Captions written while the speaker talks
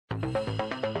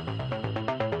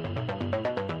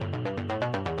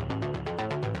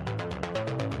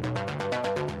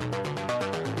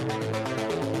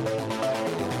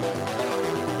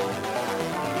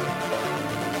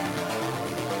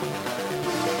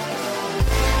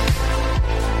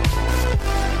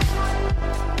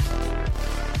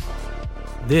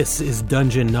This is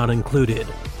Dungeon Not Included,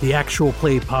 the actual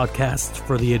play podcast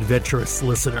for the adventurous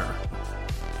listener.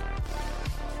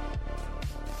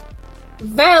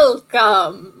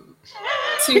 Welcome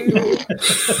to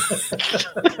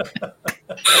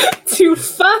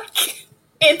Fuck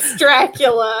It's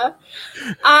Dracula.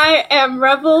 I am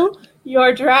Rebel,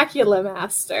 your Dracula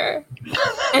master.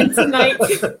 And tonight,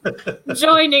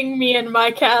 joining me in my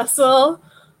castle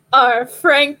are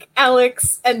Frank,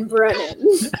 Alex, and Brennan.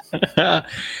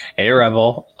 Hey,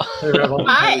 Rebel. Hey, Rebel.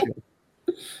 Hi.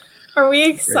 Are we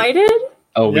excited?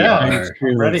 Oh, we Yeah. are. I'm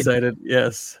extremely Ready. excited.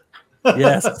 Yes.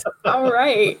 Yes. All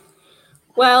right.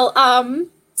 Well,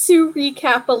 to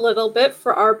recap a little bit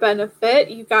for our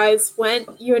benefit, you guys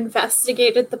you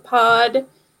investigated the pod,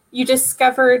 you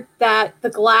discovered that the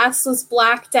glass was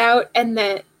blacked out and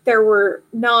that there were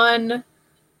non-nutrient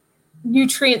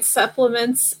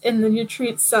supplements in the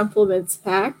nutrient supplements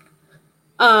pack.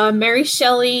 Mary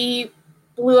Shelley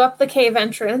blew up the cave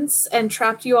entrance and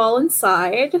trapped you all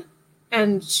inside,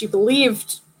 and she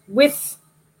believed with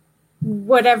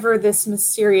whatever this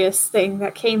mysterious thing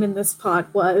that came in this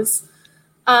pod was.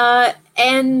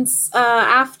 And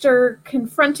after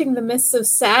confronting the mists of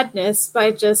sadness by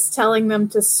just telling them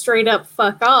to straight up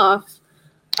fuck off,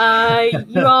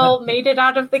 you all made it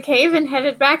out of the cave and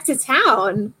headed back to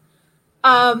town.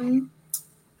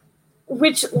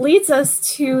 Which leads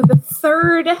us to the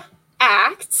third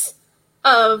act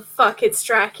of Fuck It's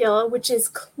Dracula, which is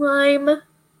Climb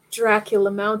Dracula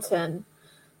Mountain.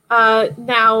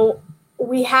 Now,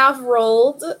 we have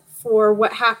rolled for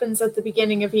what happens at the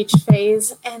beginning of each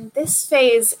phase, and this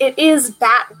phase, it is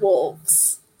Bat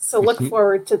Wolves. So look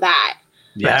forward to that.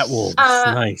 Yes. Batwolves.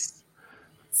 Nice.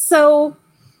 So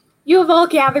you have all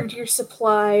gathered your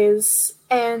supplies,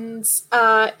 and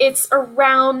it's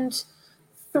around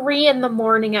 3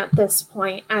 a.m. at this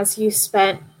point, as you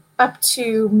spent up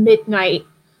to midnight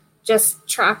just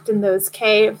trapped in those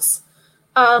caves.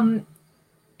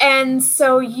 And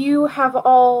so you have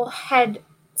all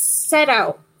set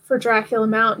out for Dracula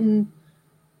Mountain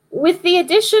with the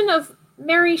addition of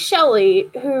Mary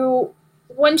Shelley, who,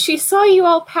 when she saw you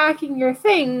all packing your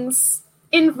things,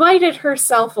 invited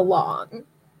herself along.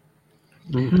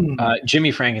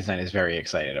 Jimmy Frankenstein is very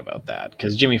excited about that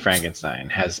because Jimmy Frankenstein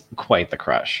has quite the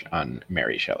crush on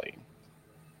Mary Shelley.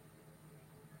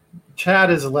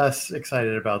 Chad is less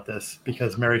excited about this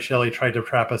because Mary Shelley tried to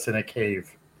trap us in a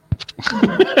cave.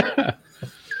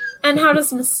 And how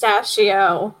does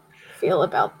Mustachio feel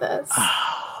about this?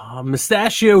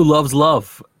 Mustachio loves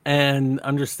love and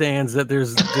understands that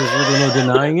there's really no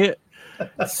denying it.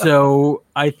 So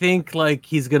I think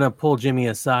he's gonna pull Jimmy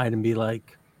aside and be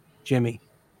like, Jimmy,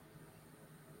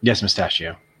 Yes,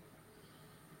 Mustachio.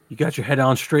 you got your head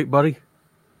on straight, buddy?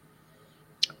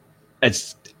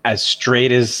 It's as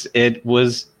straight as it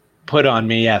was put on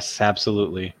me. Yes,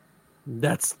 absolutely.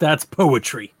 That's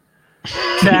poetry.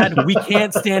 Chad, we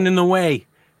can't stand in the way.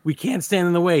 We can't stand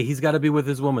in the way. He's got to be with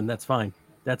his woman. That's fine.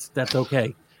 That's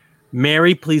okay.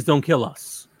 Mary, please don't kill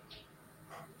us.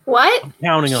 What? I'm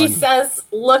counting on She you. says,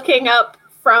 looking up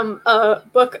from a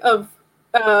book of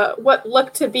what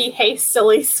looked to be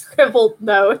hastily scribbled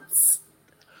notes.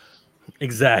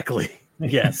 Exactly.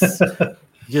 Yes.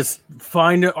 Just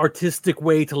find an artistic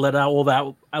way to let out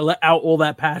all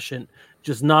that passion.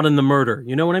 Just not in the murder.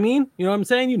 You know what I mean? You know what I'm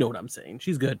saying? You know what I'm saying.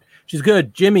 She's good. She's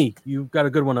good. Jimmy, you've got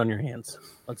a good one on your hands.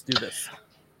 Let's do this.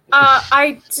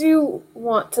 I do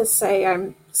want to say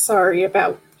I'm sorry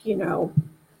about, the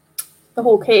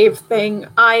whole cave thing.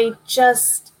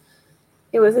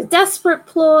 It was a desperate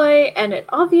ploy, and it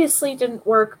obviously didn't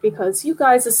work because you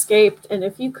guys escaped, and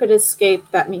if you could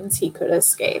escape, that means he could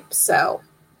escape, so.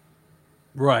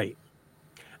 Right.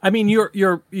 I mean,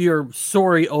 you're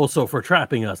sorry also for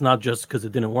trapping us, not just because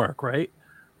it didn't work, right?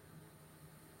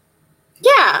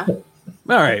 Yeah. All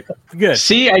right. Good.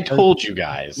 See, I told you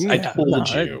guys. I Yeah, told no,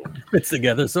 you. It fits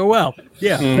together so well.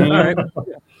 Yeah. Mhm. All right.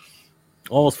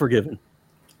 All's forgiven.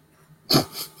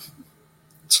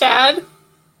 Chad,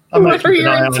 I'm gonna what are keep an your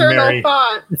eye on internal Mary.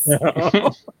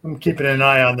 thoughts? I'm keeping an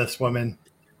eye on this woman.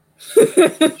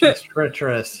 She's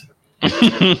treacherous.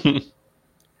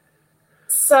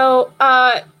 So,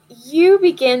 you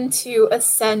begin to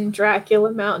ascend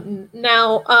Dracula Mountain.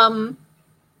 Now,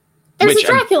 there's a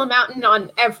Dracula Mountain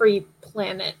on every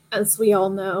planet, as we all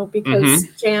know, because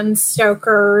Jan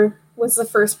Stoker was the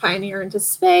first pioneer into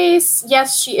space.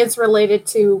 Yes, she is related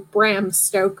to Bram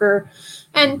Stoker.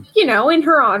 And, you know, in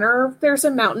her honor, there's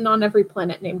a mountain on every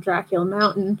planet named Dracula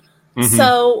Mountain. Mhm.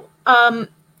 So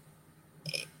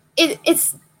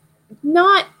it's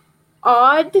not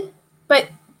odd, but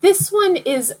this one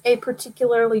is a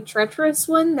particularly treacherous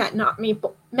one that not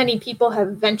many people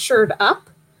have ventured up.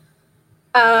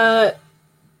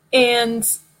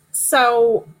 And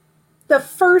so the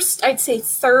first, I'd say,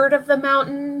 third of the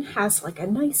mountain has like a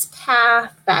nice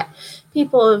path that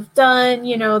people have done.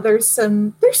 You know, there's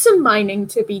some mining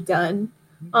to be done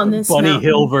on this Bunny mountain,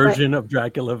 Hill but- version of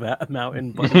Dracula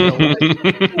Mountain. Bunny Hill.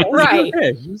 Right.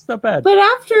 Okay, it's not bad. But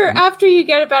after you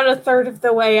get about a third of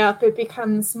the way up, it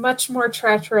becomes much more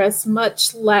treacherous,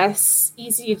 much less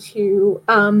easy to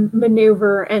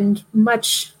maneuver, and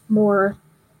much more,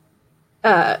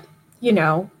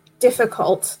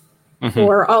 difficult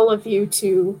for all of you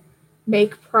to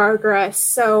make progress.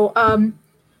 So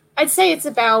I'd say it's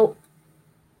about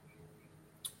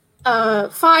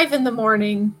 5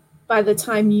 a.m. by the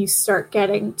time you start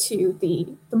getting to the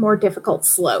more difficult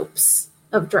slopes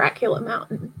of Dracula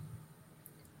Mountain.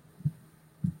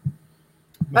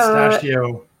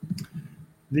 Mustachio,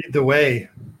 lead the way.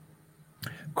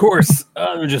 Of course,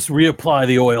 just reapply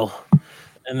the oil,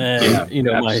 and then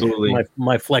absolutely.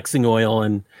 my flexing oil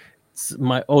and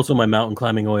my mountain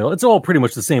climbing oil. It's all pretty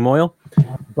much the same oil,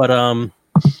 but I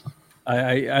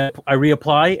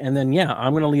reapply, and then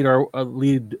I'm going to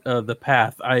lead the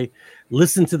path. I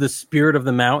listen to the spirit of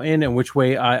the mountain and which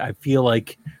way I feel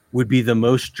like would be the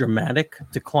most dramatic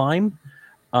to climb,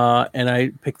 and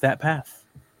I pick that path.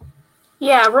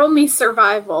 Yeah, roll me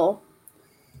survival,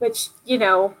 which,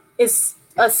 is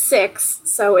a 6,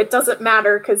 so it doesn't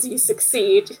matter because you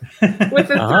succeed. With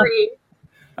a 3,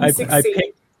 you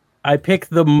succeed. I pick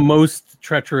the most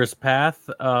treacherous path,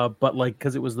 but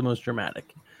because it was the most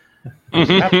dramatic.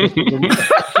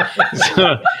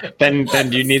 So, then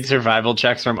do you need survival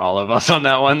checks from all of us on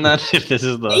that one then? If this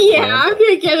is the Yeah, plan? I'm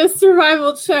gonna get a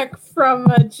survival check from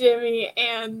Jimmy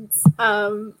and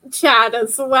Chad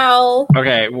as well.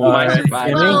 Okay, well my Alright,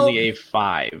 survival is Jimmy? only a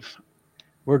 5.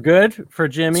 We're good for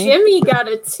Jimmy. Jimmy got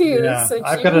a 2, Yeah, so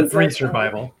I've got a Jimmy's 3 okay.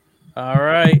 survival. All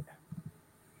right.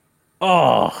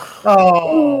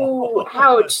 Oh, Ooh,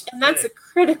 ouch. And that's a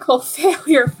critical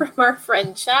failure from our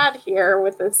friend Chad here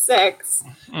with a 6.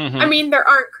 Mhm. I mean, there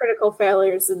aren't critical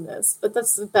failures in this, but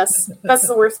that's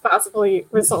the worst possible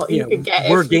result you could get.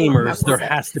 we're if you don't have gamers. a There 6.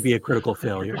 has to be a critical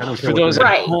failure. I don't care For what those the- at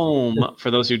Right.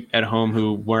 home,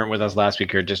 who weren't with us last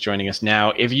week or just joining us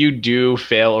now, if you do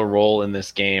fail a roll in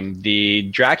this game, the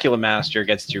Dracula Master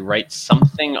gets to write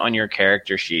something on your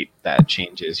character sheet that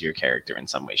changes your character in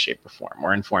some way, shape, or form,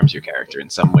 or informs your character in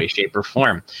some way, shape, or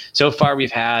form. So far, we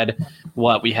had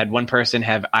one person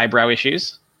have eyebrow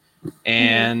issues,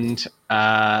 and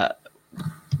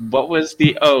what was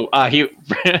the he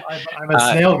I'm a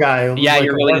snail guy. yeah,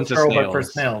 you're really a into throw, but for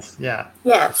snails. snails. Yeah.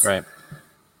 Yes. right.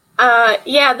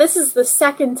 This is the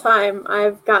second time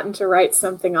I've gotten to write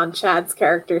something on Chad's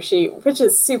character sheet, which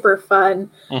is super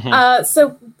fun. Mhm.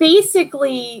 So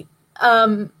basically,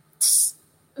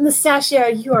 Mustachio,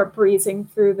 you are breezing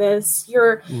through this.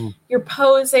 You're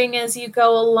posing as you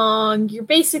go along. You're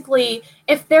basically,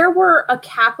 if there were a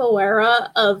capoeira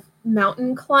of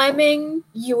mountain climbing,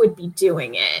 you would be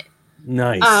doing it.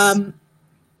 Nice.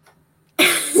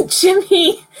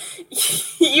 Jimmy,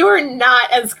 you are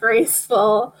not as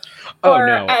graceful Oh, or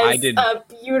no, I as did-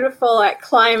 beautiful at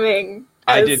climbing.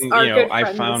 I as didn't. our You know, good I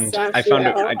friend found. Mustachio.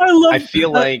 I I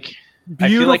feel like.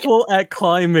 Beautiful at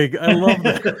climbing. I love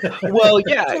that. Well,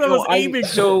 yeah. That's what I was aiming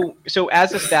for. So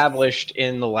as established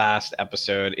in the last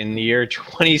episode, in the year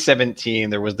 2017,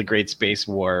 there was the Great Space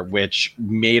War, which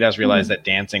made us realize that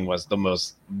dancing was the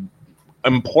most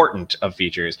important of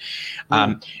features.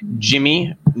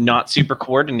 Jimmy, not super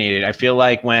coordinated. I feel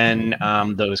like when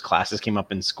those classes came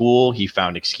up in school, he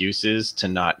found excuses to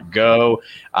not go.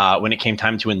 When it came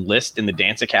time to enlist in the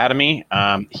dance academy,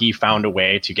 he found a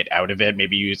way to get out of it.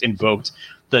 Maybe he invoked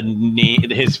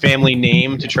his family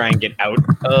name to try and get out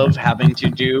of having to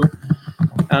do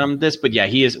this. But yeah,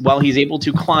 while he's able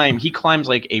to climb, he climbs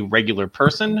like a regular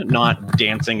person, not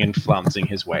dancing and flouncing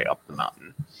his way up the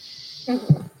mountain.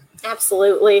 Mhm.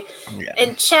 Absolutely. Yeah.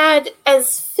 And Chad,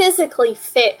 as physically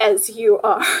fit as you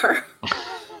are,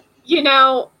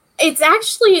 it's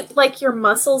actually like your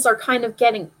muscles are kind of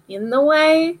getting in the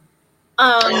way.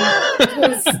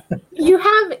 Because you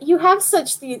have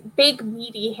such the big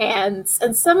meaty hands,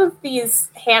 and some of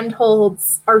these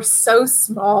handholds are so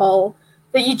small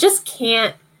that you just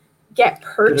can't get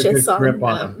purchase on grip them.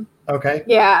 on them. Okay.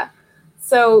 Yeah.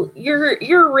 So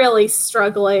you're really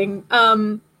struggling.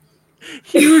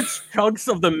 Huge chunks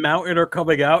of the mountain are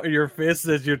coming out in your fists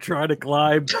as you're trying to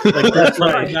climb. Like that's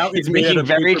right. He's making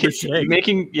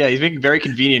he's making very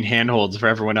convenient handholds for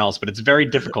everyone else, but it's very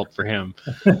difficult for him.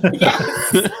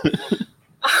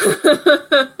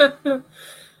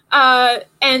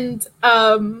 And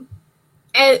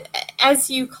as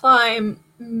you climb,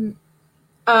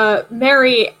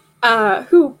 Mary,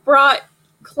 who brought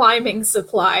climbing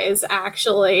supplies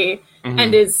actually,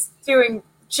 and is doing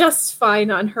just fine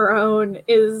on her own,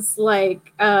 is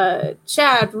like,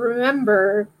 Chad,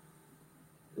 remember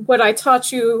what I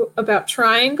taught you about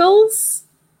triangles?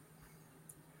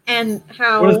 And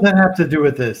how... What does that have to do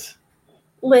with this?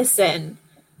 Listen,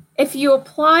 if you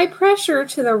apply pressure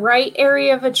to the right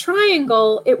area of a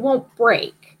triangle, it won't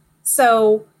break.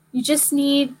 So you just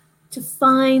need to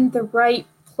find the right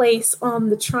place on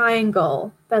the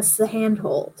triangle. That's the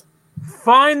handhold.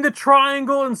 Find the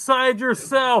triangle inside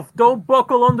yourself. Don't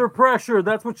buckle under pressure.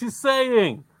 That's what she's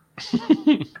saying.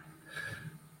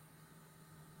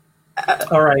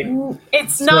 All right.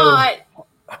 It's not.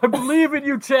 I believe in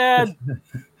you, Chad.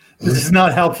 This is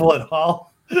not helpful at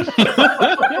all.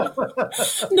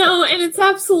 No, and it's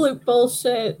absolute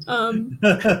bullshit.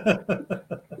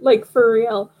 Like, for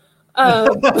real.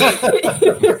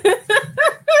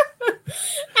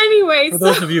 Anyway, for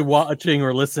those of you watching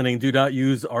or listening, do not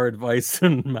use our advice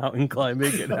in mountain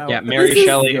climbing. And Mary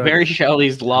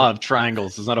Shelley's law of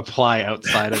triangles does not apply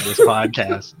outside of this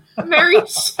podcast. Mary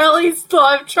Shelley's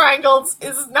law of triangles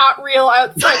is not real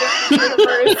outside of the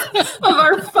universe of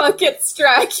our fuck it's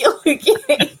Dracula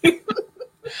game.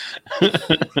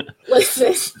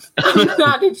 Listen, I'm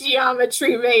not a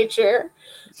geometry major.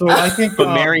 So I think,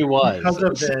 but Mary was, because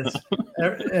of this,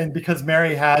 and because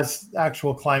Mary has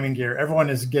actual climbing gear, everyone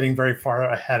is getting very far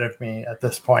ahead of me at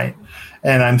this point,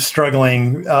 and I'm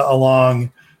struggling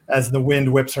along as the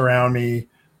wind whips around me,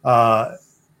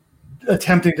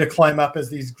 attempting to climb up as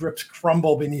these grips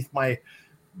crumble beneath my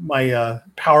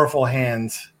powerful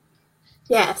hands.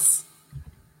 Yes.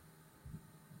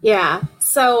 Yeah.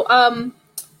 So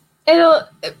it'll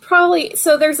probably,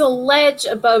 so there's a ledge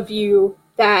above you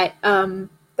that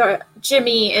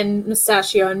Jimmy and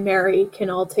Mustachio and Mary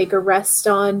can all take a rest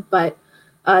on, but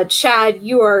Chad,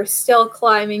 you are still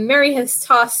climbing. Mary has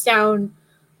tossed down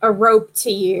a rope to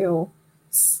you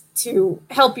to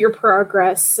help your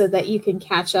progress so that you can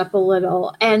catch up a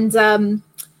little. And the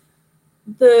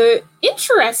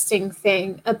interesting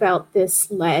thing about this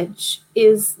ledge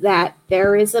is that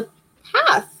there is a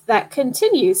path that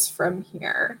continues from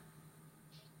here,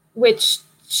 which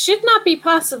should not be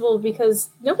possible because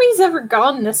nobody's ever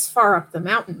gone this far up the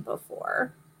mountain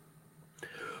before.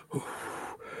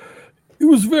 It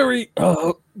was very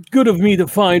good of me to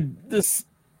find this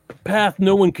path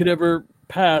no one could ever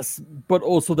pass, but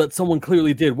also that someone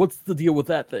clearly did. What's the deal with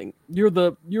that thing?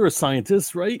 You're a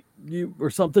scientist, right? You or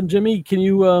something, Jimmy? Can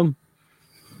you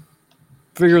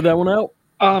figure that one out?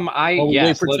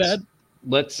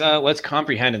 Let's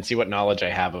comprehend and see what knowledge I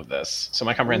have of this. So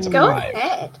my comprehensive Go 5.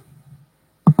 ahead.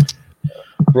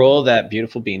 Roll that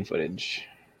beautiful bean footage.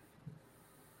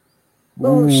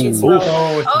 Oh, she's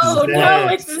rolling. Oh, no,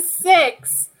 it's a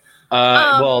 6.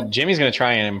 Well, Jimmy's going to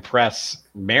try and impress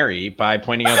Mary by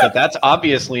pointing out that that's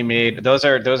obviously made. Those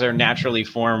are naturally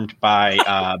formed by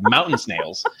mountain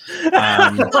snails.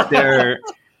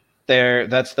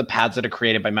 That's the paths that are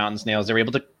created by mountain snails. They're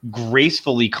able to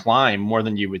gracefully climb more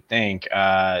than you would think.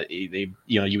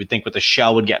 You would think with the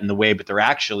shell would get in the way, but they're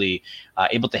actually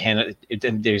able to handle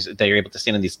it. They're able to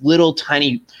stand on these little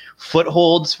tiny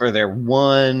footholds for their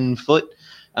 1 foot.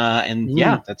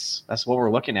 That's what we're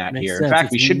looking at here. In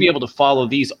fact, we should be able to follow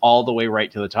these all the way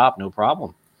right to the top, no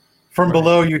problem. From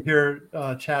below, you hear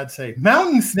Chad say,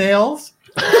 "Mountain snails."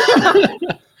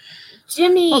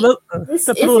 Jimmy, this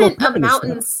isn't a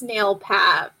mountain snail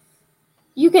path.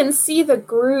 You can see the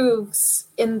grooves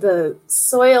in the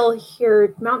soil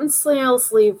here. Mountain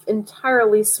snails leave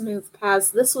entirely smooth paths.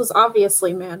 This was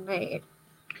obviously man-made.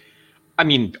 I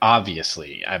mean,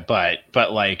 obviously,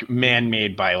 but like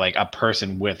man-made by like a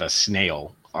person with a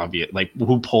snail. Obvious, like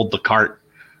who pulled the cart,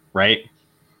 right?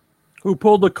 Who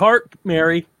pulled the cart,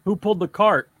 Mary? Who pulled the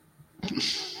cart?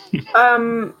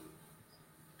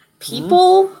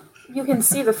 People. You can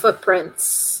see the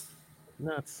footprints.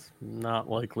 That's not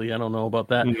likely. I don't know about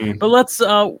that. Mm-hmm.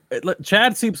 But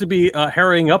Chad seems to be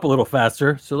hurrying up a little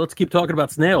faster, so let's keep talking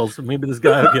about snails. Maybe this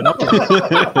guy will get up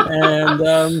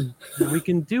and we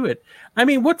can do it. I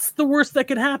mean, what's the worst that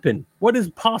could happen? What is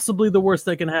possibly the worst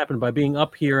that can happen by being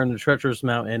up here in the treacherous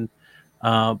mountain,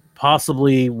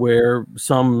 possibly where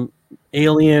some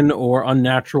alien or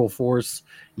unnatural force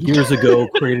years ago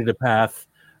created a path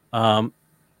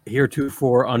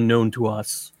heretofore unknown to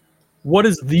us? What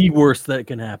is the worst that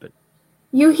can happen?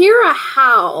 You hear a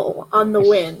howl on the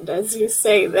wind as you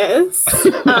say this.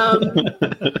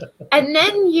 And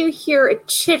then you hear a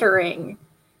chittering,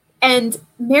 and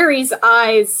Mary's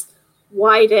eyes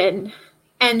widen,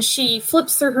 and she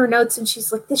flips through her notes, and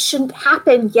she's like, this shouldn't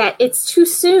happen yet. It's too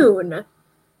soon.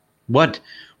 What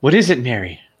is it,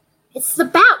 Mary? It's the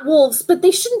Bat Wolves, but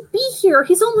they shouldn't be here.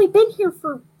 He's only been here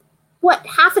for, what,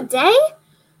 half a day?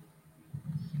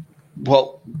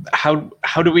 Well,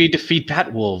 how do we defeat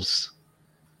Bat Wolves?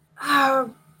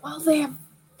 Well, they have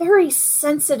very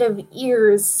sensitive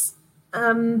ears.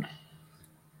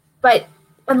 But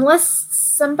unless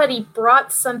somebody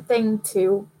brought something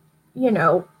to,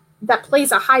 that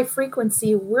plays a high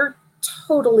frequency, we're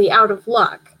totally out of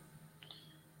luck.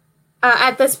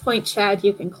 At this point, Chad,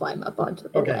 you can climb up onto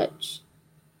the ledge.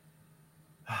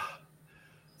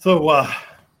 So,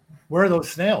 where are those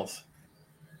snails?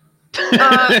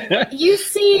 You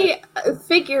see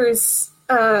figures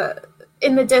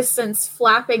in the distance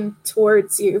flapping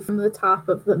towards you from the top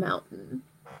of the mountain.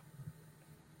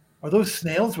 Are those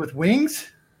snails with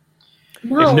wings?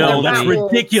 No, that's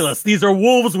wolves. Ridiculous. These are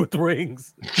wolves with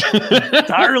rings.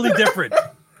 Entirely different.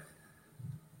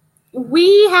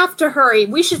 We have to hurry.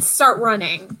 We should start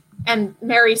running. And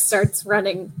Mary starts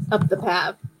running up the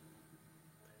path.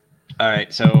 All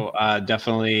right, so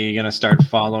definitely going to start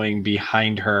following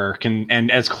behind her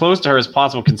and as close to her as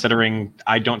possible, considering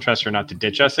I don't trust her not to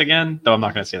ditch us again, though I'm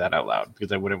not going to say that out loud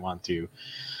because I wouldn't want to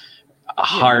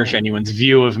harsh anyone's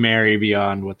view of Mary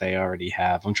beyond what they already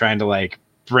have. I'm trying to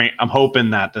I'm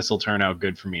hoping that this will turn out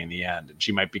good for me in the end, and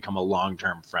she might become a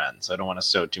long-term friend, so I don't want to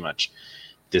sow too much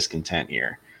discontent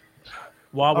here.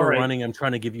 While we're running, I'm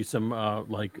trying to give you some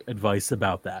advice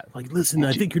about that. Listen,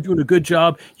 I think you're doing a good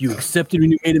job. You accepted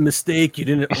when you made a mistake. You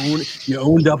didn't own it. You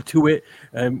owned up to it.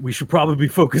 And we should probably be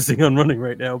focusing on running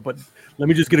right now. But let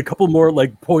me just get a couple more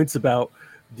points about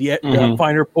the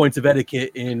finer points of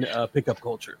etiquette in pickup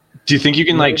culture. Do you think you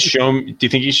can show me? Do you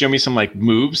think you show me some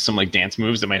moves, some dance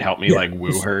moves that might help me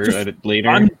woo her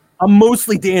later? I'm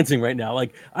mostly dancing right now.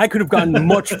 I could have gotten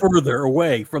much further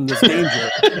away from this danger,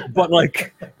 but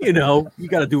you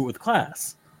got to do it with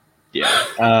class.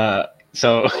 Yeah.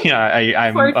 So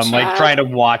I'm trying to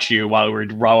watch you while we're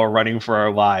running for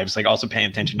our lives. Also paying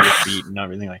attention to your feet and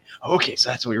everything. Okay, so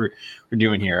that's what we're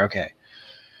doing here. Okay.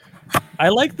 I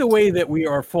like the way that we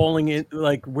are falling in.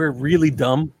 We're really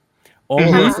dumb. All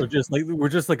of us are just we're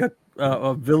just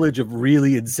a village of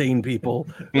really insane people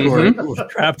who are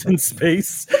trapped in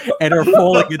space and are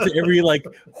falling into every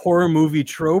horror movie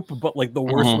trope, but the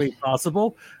worst way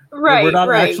possible. Right. We're not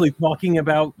actually talking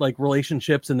about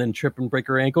relationships and then trip and break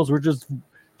our ankles. We're just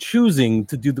choosing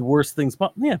to do the worst things.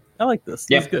 Yeah, I like this.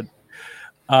 That's good.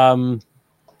 I'm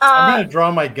gonna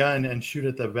draw my gun and shoot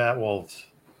at the Bat Wolves.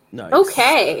 Nice.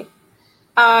 Okay.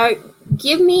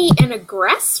 Give me an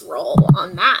aggress roll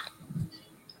on that.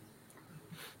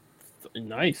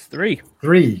 Nice. 3.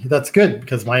 That's good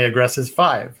because my aggress is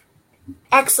 5.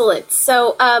 Excellent.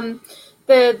 So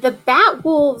the Bat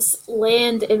Wolves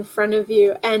land in front of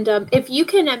you, and if you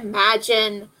can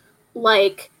imagine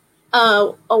a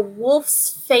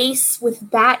wolf's face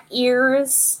with bat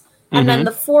ears, and then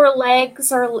the four legs,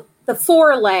 Fore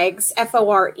legs,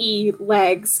 are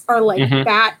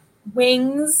bat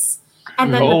wings,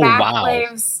 and then the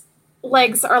back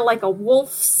legs are like a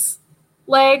wolf's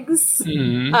legs,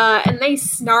 and they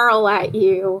snarl at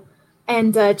you,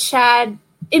 and Chad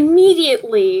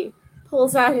immediately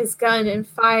pulls out his gun and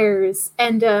fires,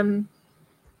 and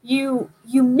you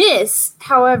miss.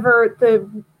 However,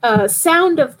 the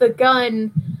sound of the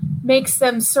gun makes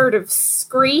them sort of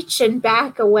screech and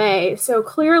back away, so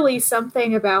clearly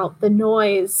something about the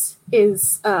noise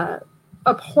is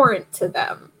abhorrent to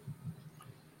them.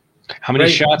 How many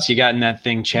shots you got in that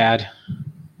thing, Chad?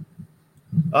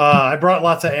 I brought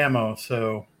lots of ammo,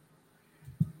 so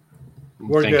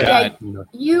we're good. God.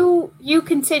 You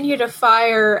continue to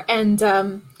fire,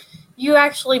 and you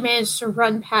actually manage to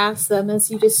run past them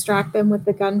as you distract them with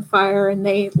the gunfire, and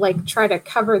they try to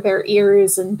cover their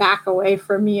ears and back away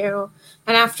from you.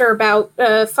 And after about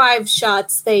 5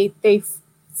 shots, they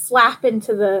flap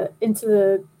into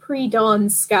the pre-dawn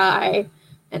sky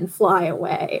and fly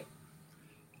away.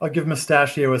 I'll give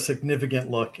Mustachio a significant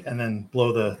look and then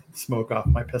blow the smoke off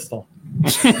my pistol.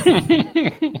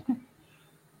 I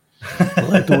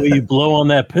like the way you blow on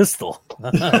that pistol.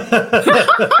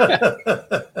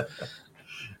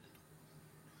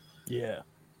 Yeah.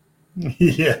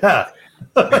 Yeah.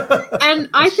 And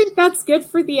I think that's good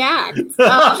for the act.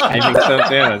 I think so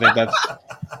too. I think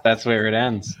that's where it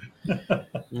ends.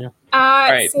 Yeah.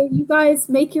 Right. So you guys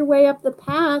make your way up the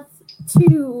path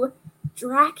to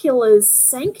Dracula's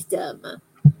sanctum.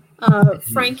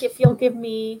 Frank, if you'll give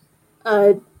me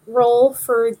a roll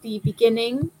for the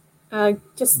beginning,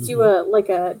 just do a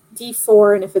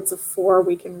D4, and if it's a 4,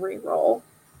 we can re-roll.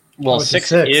 Well,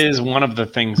 6 is one of the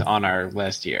things on our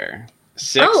list here.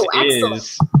 6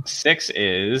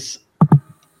 is.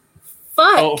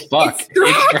 Fuck! Oh fuck! It's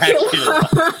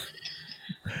Dracula.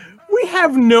 We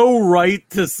have no right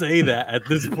to say that at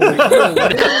this point.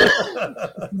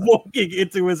 Walking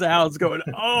into his house, going,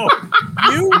 "Oh,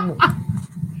 you."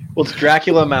 Well, it's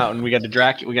Dracula Mountain. We got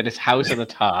We got his house on the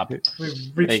top.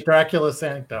 We've reached Dracula's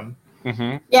sanctum.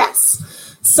 Mm-hmm.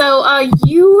 Yes. So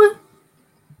you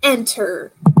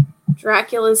enter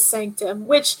Dracula's sanctum,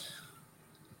 which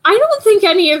I don't think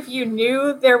any of you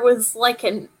knew there was like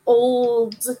an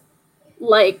old,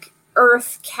 like,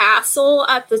 earth castle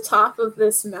at the top of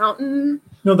this mountain.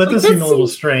 No, that does seem a little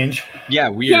strange. Yeah,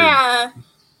 weird. Yeah.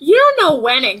 You don't know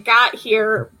when it got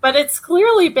here, but it's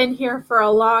clearly been here for a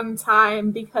long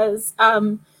time because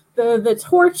the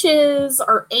torches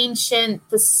are ancient.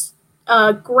 The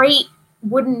great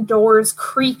wooden doors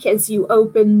creak as you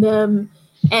open them,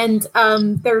 and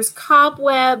there's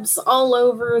cobwebs all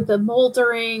over the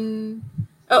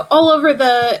all over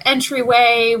the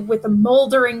entryway with a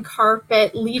moldering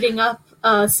carpet leading up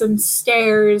some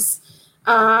stairs.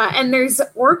 And there's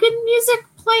organ music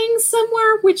playing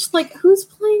somewhere, which, like, who's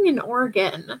playing an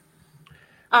organ?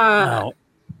 Now,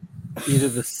 either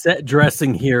the set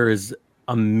dressing here is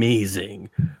amazing,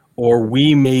 or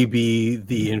we may be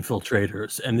the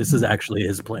infiltrators, and this is actually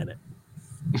his planet.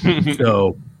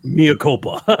 So, mea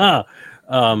culpa.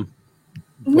 No,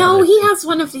 he has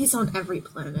one of these on every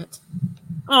planet.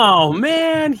 Oh,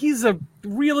 man, he's a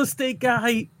real estate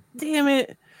guy. Damn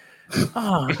it.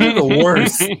 Oh, they're the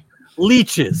worst.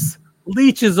 Leeches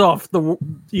off the,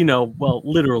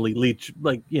 literally leech,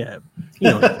 like, yeah.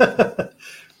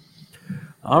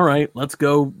 All right, let's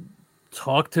go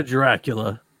talk to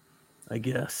Dracula, I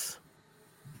guess.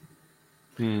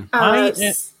 I'd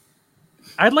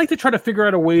like to try to figure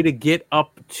out a way to get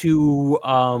up to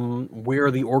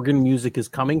where the organ music is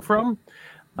coming from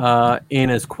in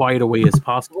as quiet a way as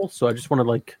possible. So I just want to,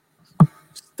 like,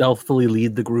 stealthily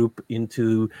lead the group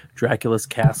into Dracula's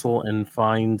castle and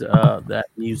find that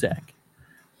music.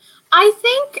 I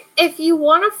think if you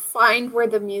want to find where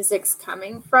the music's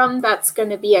coming from, that's going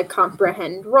to be a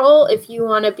comprehend roll. If you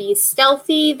want to be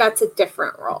stealthy, that's a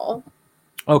different roll.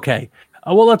 Okay.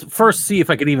 Well, let's first see if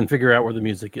I could even figure out where the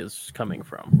music is coming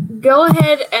from. Go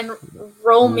ahead and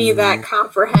roll me that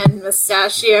comprehend,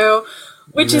 Mustachio,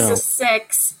 which is a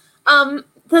 6.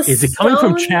 Is it coming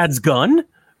from Chad's gun?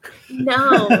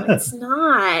 No, it's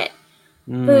not.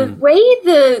 The way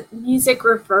the music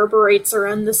reverberates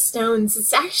around the stones,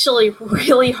 it's actually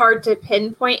really hard to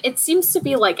pinpoint. It seems to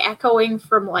be, like, echoing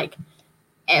from, like,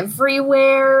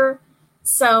 everywhere.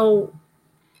 So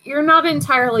you're not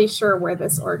entirely sure where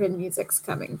this organ music's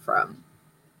coming from.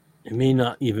 It may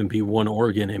not even be one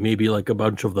organ. It may be, like, a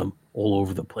bunch of them all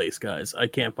over the place, guys. I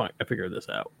figure this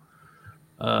out.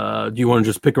 Do you want to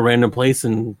just pick a random place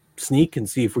and sneak and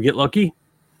see if we get lucky?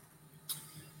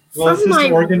 Well, is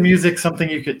this organ music something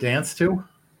you could dance to?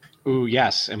 Ooh,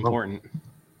 yes, important.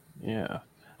 Yeah.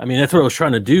 I mean, that's what I was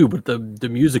trying to do, but the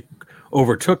music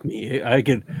overtook me. I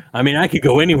could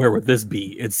go anywhere with this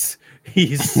beat.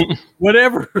 He's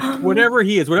whatever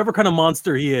he is, whatever kind of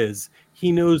monster he is,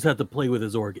 he knows how to play with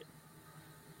his organ.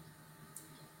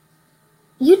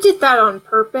 You did that on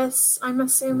purpose, I'm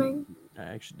assuming? I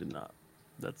actually did not.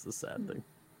 That's the sad thing.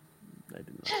 I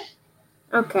did not.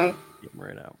 Okay. Get him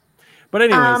right out. But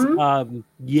anyways,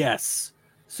 yes.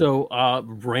 So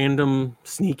random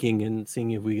sneaking and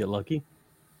seeing if we get lucky.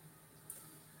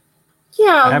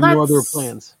 Yeah, I have no other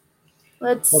plans.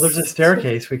 Well, there's a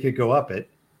staircase. We could go up it.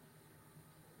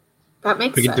 That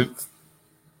makes sense.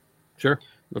 Sure.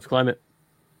 Let's climb it.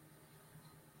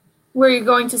 Were you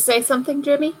going to say something,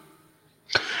 Jimmy?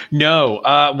 No.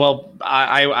 Well,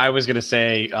 I was going to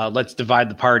say let's divide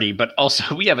the party, but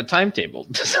also we have a timetable,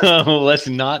 so let's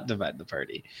not divide the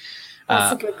party.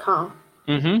 That's a good call.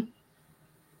 Mm-hmm.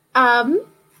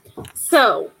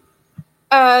 So,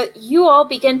 you all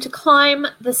begin to climb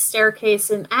the staircase,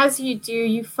 and as you do,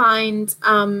 you find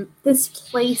this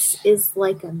place is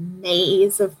like a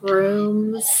maze of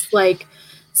rooms. Like,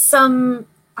 some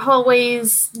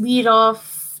hallways lead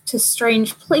off to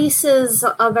strange places,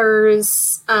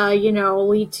 others,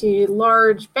 lead to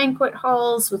large banquet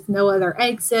halls with no other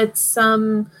exits.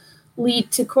 Some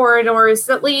lead to corridors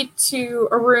that lead to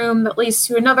a room that leads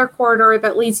to another corridor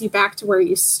that leads you back to where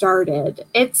you started.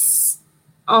 It's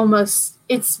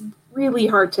really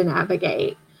hard to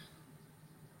navigate.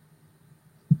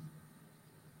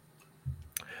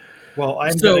 Well,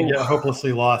 I'm So- going to get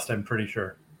hopelessly lost, I'm pretty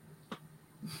sure.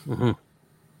 Mhm.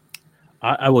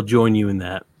 I will join you in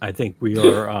that. I think we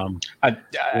are.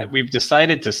 We've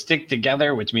decided to stick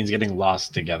together, which means getting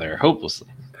lost together, hopelessly.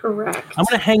 Correct. I'm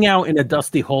going to hang out in a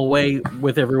dusty hallway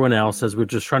with everyone else as we're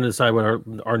just trying to decide what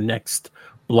our next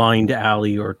blind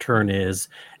alley or turn is.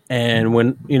 And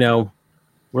when,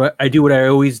 I do what I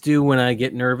always do when I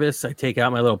get nervous, I take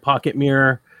out my little pocket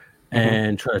mirror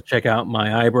and try to check out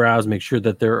my eyebrows, make sure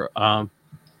that they're on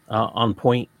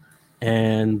point.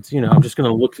 And, I'm just going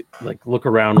to look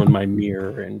around with my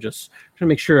mirror and just try to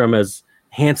make sure I'm as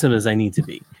handsome as I need to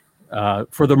be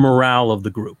for the morale of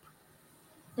the group.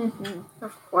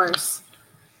 Of course.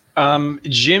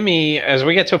 Jimmy, as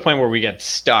we get to a point where we get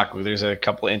stuck, there's a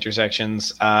couple of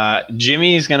intersections.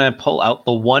 Jimmy's gonna pull out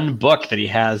the one book that he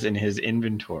has in his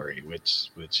inventory, which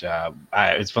it's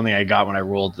something I got when I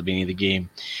rolled at the beginning of the game,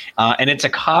 and it's a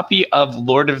copy of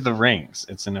Lord of the Rings.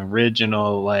 It's an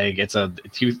original, it's a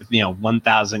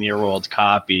 1,000-year-old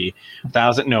copy.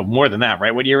 More than that,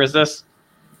 right? What year is this?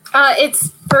 It's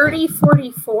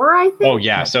 3044, I think. Oh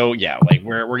yeah, so yeah,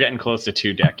 we're getting close to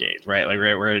 2 decades, right?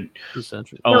 We're at 2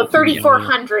 centuries. No,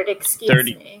 3400. Excuse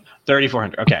me.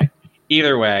 3400. Okay.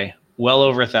 Either way, well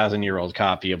over 1,000-year-old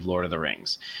copy of Lord of the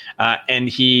Rings, and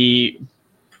he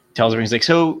tells her, he's like,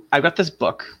 "So I've got this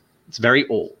book. It's very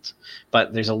old,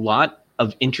 but there's a lot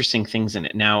of interesting things in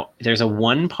it. Now, there's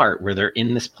one part where they're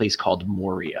in this place called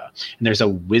Moria, and there's a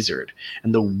wizard,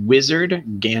 and the wizard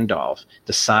Gandalf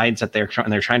decides that they're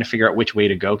trying to figure out which way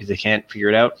to go because they can't figure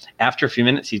it out. After a few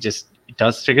minutes, he just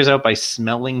figures out by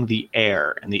smelling the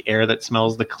air, and the air that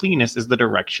smells the cleanest is the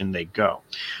direction they go.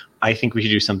 I think we should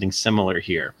do something similar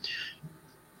here.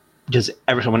 Does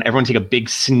everyone take a big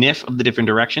sniff of the different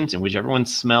directions, and whichever one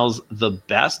smells the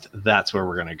best, that's where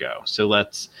we're going to go.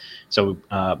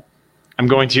 I'm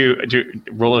going to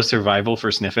roll a survival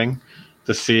for sniffing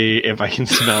to see if I can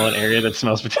smell an area that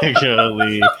smells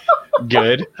particularly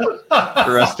good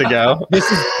for us to go. This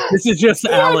is just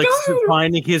Alex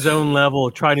finding his own level,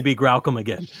 trying to be Graucom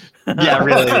again. Yeah,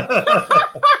 really.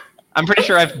 I'm pretty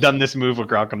sure I've done this move with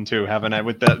Graucom too, haven't I?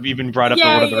 Even brought up the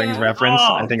Lord of the Rings reference.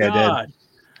 I think I did.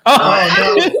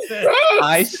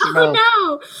 I smell. Oh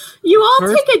no! You all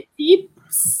take a deep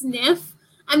sniff,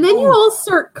 and then you all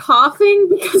start coughing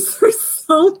because there's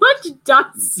so much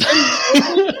dust and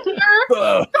mold in here.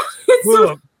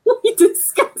 It's really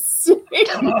disgusting.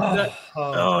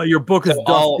 Your book is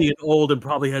dusty and old and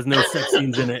probably has no sex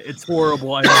scenes in it. It's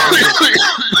horrible.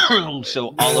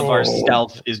 So all of our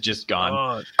stealth is just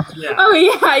gone. Oh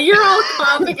yeah, you're all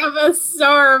coughing up a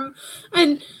storm,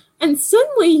 and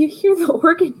suddenly you hear the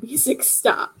organ music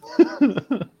stop.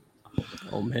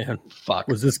 Oh man, fuck!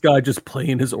 Was this guy just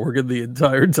playing his organ the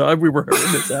entire time we were in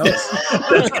his house?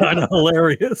 That's kind of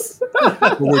hilarious.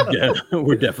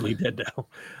 We're definitely dead now.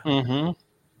 Mm-hmm.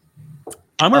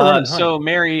 I'm gonna run. So,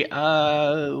 Mary,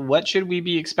 what should we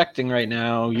be expecting right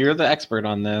now? You're the expert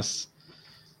on this.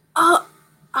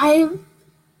 I've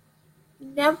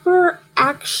never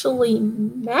actually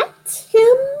met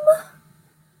him,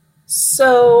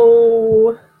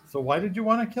 so why did you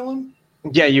want to kill him?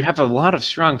 Yeah, you have a lot of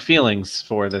strong feelings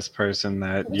for this person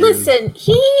that you... Listen,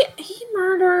 he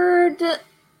murdered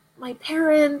my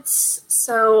parents,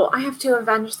 so I have to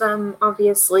avenge them,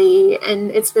 obviously,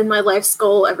 and it's been my life's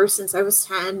goal ever since I was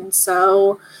 10,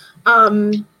 so,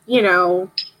 yada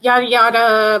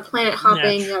yada, planet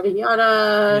hopping, yada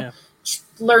yada,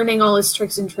 learning all his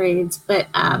tricks and trades, but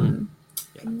I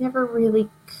never really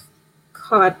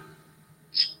caught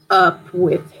up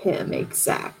with him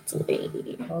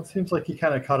exactly. Well, it seems like he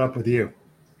kind of caught up with you.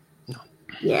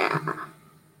 Yeah.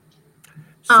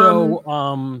 So,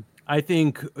 I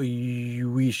think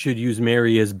we should use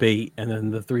Mary as bait, and then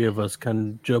the three of us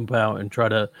can jump out and try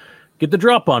to get the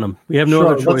drop on him. We have no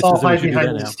other choices. Let's all hide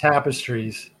behind these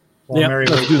tapestries while Mary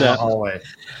waits in the hallway.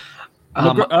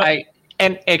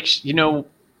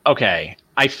 Okay.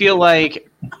 I feel like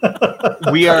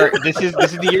we are. This is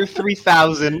the year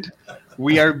 3000.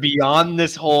 We are beyond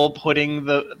this whole putting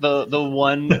the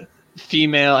one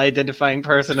female identifying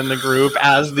person in the group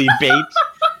as the bait.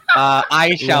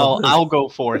 I'll go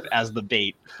forth as the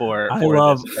bait for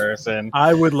this person.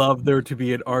 I would love there to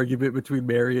be an argument between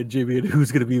Mary and Jimmy and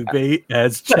who's going to be the bait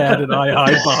as Chad and I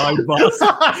hide behind Boss,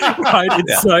 right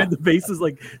inside the bases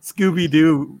like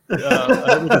Scooby-Doo.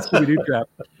 Scooby-Doo trap.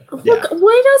 Look,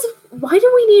 why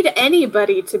do we need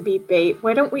anybody to be bait?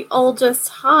 Why don't we all just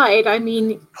hide? I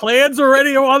mean, plan's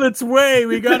already on its way.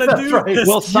 We gotta do this.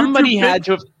 Well, somebody had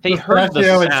to have. They heard the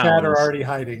sounds. And Chad are already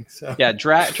hiding. So yeah,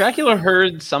 Dracula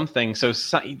heard something. So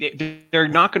they're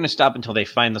not going to stop until they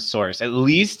find the source. At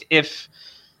least if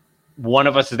one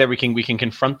of us is there, we can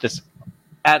confront this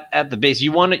at the base.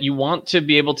 You want to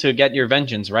be able to get your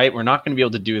vengeance, right? We're not going to be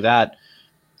able to do that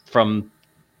from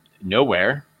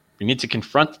nowhere. We need to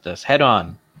confront this head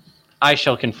on. I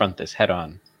shall confront this head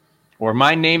on. Or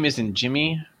my name isn't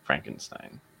Jimmy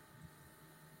Frankenstein.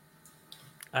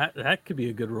 That could be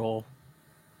a good role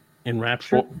in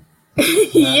Rapture.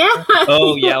 Yeah.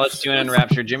 Oh yeah, let's do it in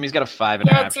Rapture. Jimmy's got a 5 in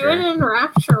Rapture. Yeah, do it in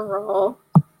Rapture role.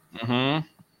 Mm-hmm.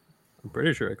 I'm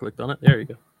pretty sure I clicked on it. There you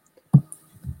go.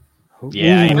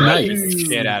 Yeah, Ooh, nice.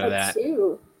 Get out of that.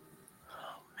 Too.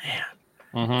 Man,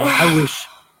 Mm-hmm.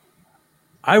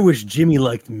 I wish Jimmy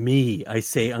liked me. I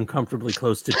say uncomfortably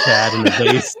close to Chad in the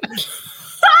base.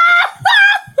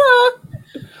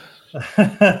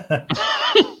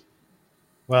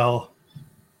 Well,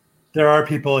 there are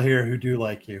people here who do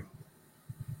like you.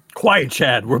 Quiet,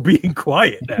 Chad. We're being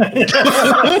quiet now.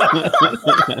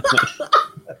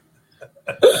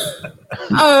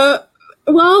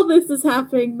 While this is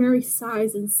happening, Mary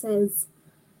sighs and says,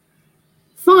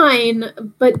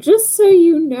 "Fine, but just so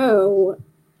you know,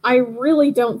 I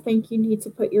really don't think you need to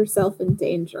put yourself in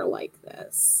danger like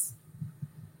this."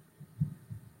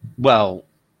 Well,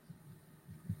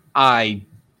 I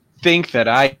think that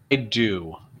I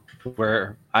do.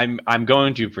 Where I'm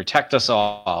going to protect us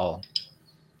all.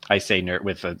 I say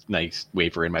with a nice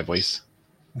waver in my voice.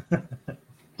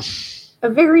 A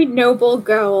very noble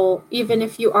goal, even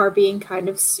if you are being kind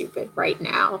of stupid right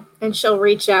now. And she'll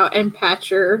reach out and pat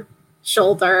your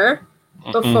shoulder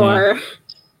before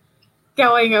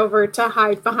going over to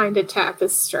hide behind a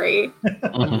tapestry.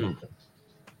 Mhm.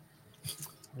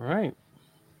 All right.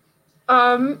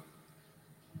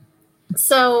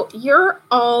 So you're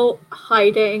all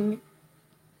hiding.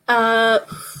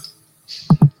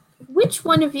 Which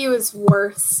one of you is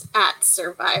worse at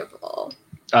survival?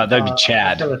 That'd be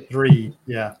Chad. I've got a 3,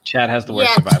 yeah. Chad has the worst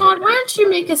Yeah, survival. Todd, why don't you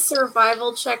make a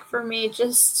survival check for me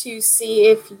just to see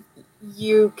if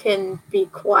you can be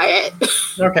quiet?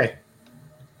 Okay.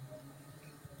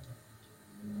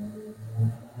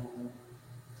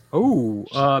 Oh,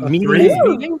 A meeting. 3?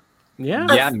 Meeting? Yeah.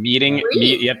 Yeah, meeting.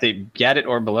 Three. You have to get it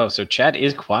or below. So Chad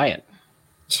is quiet.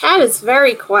 Chad is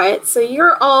very quiet, so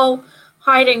you're all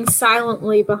hiding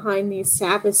silently behind these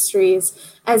tapestries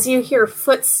as you hear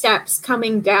footsteps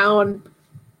coming down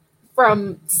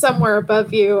from somewhere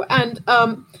above you. And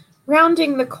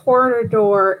rounding the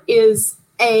corridor is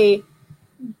a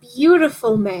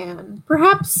beautiful man,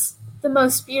 perhaps the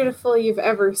most beautiful you've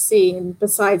ever seen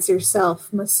besides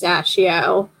yourself,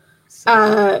 Mustachio.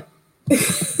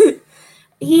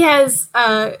 He has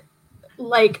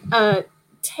like a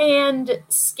tanned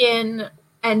skin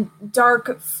and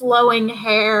dark flowing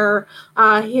hair.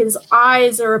 His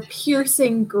eyes are a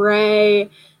piercing gray,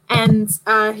 and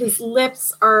his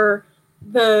lips are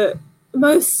the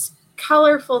most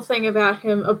colorful thing about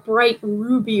him, a bright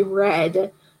ruby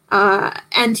red.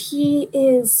 And he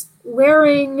is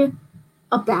wearing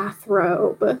a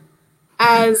bathrobe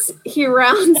as he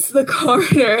rounds the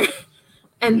corner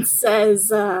and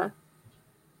says,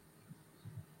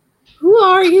 "Who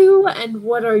are you and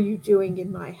what are you doing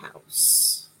in my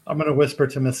house?" I'm going to whisper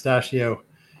to Mustachio,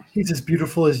 "He's as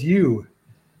beautiful as you,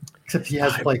 except he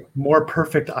has like more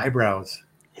perfect eyebrows."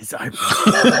 His eyebrows.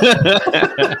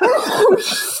 Oh,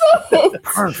 shit!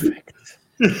 Perfect.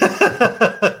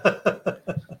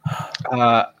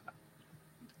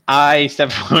 I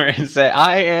step forward and say,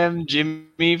 "I am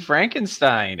Jimmy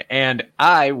Frankenstein, and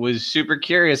I was super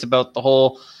curious about the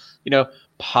whole,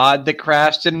 pod that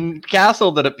crashed and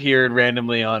castle that appeared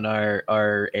randomly on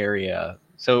our area.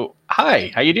 So,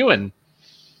 hi, how you doing?"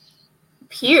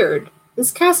 Appeared.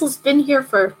 This castle's been here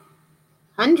for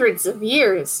hundreds of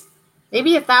years.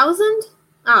 Maybe 1,000?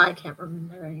 Oh, I can't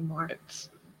remember anymore.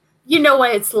 You know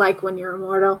what it's like when you're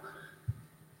immortal.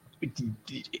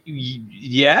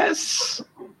 Yes.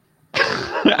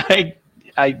 I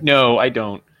no, I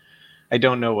don't. I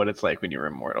don't know what it's like when you're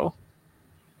immortal.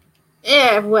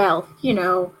 Yeah, well,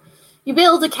 you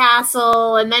build a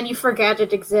castle and then you forget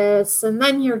it exists, and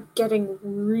then you're getting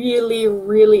really,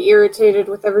 really irritated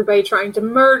with everybody trying to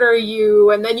murder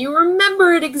you, and then you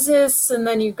remember it exists, and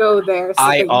then you go there.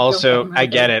 So I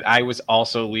get it. I was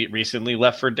also recently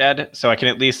Left 4 Dead, so I can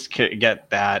at least get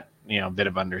that bit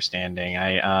of understanding.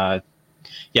 Yeah,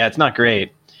 it's not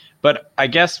great, but I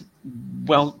guess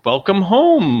welcome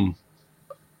home.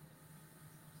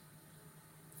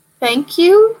 Thank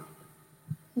you.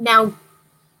 Now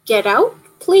get out,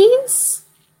 please.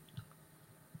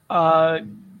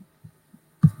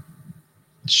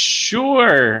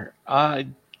 Sure.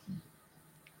 I'm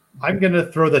going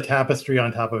to throw the tapestry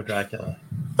on top of Dracula.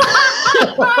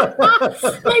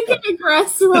 Make an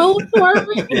aggress roll for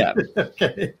me. Yeah.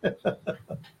 Okay.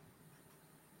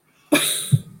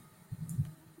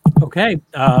 Okay.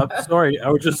 Sorry, I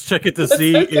was just checking to That's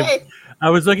see if okay. I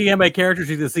was looking at my character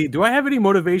sheet to see, do I have any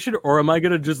motivation or am I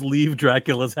going to just leave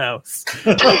Dracula's house?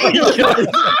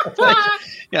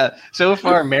 Yeah. So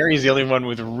far, Mary's the only one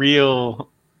with real.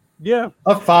 Yeah.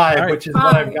 A 5, All right. which is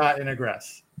what I've got in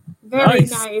aggress. Very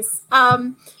Nice.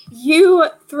 nice. You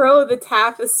throw the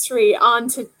tapestry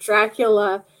onto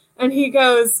Dracula, and he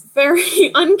goes very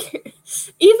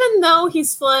even though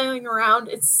he's flailing around,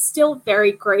 it's still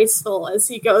very graceful as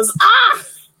he goes, ah!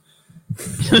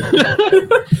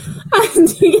 And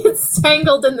he gets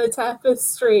tangled in the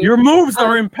tapestry. Your moves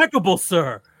are impeccable,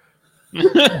 sir.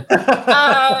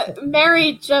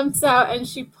 Mary jumps out and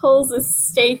she pulls a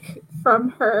stake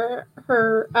from her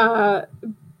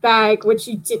bag, which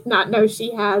she did not know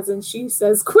she has, and she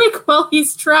says, "Quick, while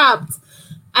he's trapped."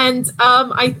 And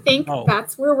I think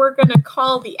that's where we're gonna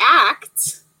call the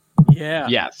act. Yeah.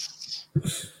 Yes.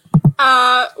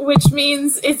 Which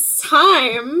means it's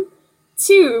time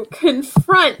to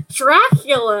confront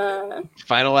Dracula.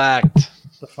 Final act.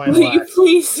 The final Will you act.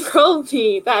 please roll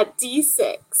me that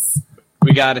d6?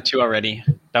 We got a 2 already.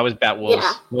 That was Batwolves.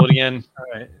 Yeah. Roll it again. All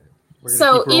right. We're gonna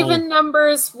So keep rolling. even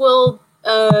numbers will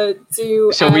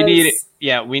do. So we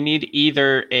as- need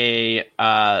either a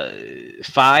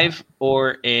 5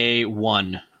 or a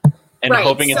 1, and right,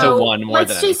 hoping it's so a 1 more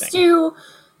let's than just anything. do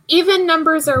even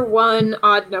numbers are 1,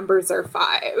 odd numbers are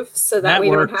 5, so that That we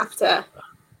works. don't have to.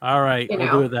 All right. you We'll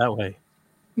know. do it that way.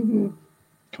 Mhm.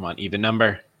 Come on, even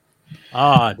number.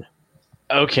 Odd.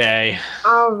 Okay.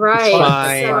 All right.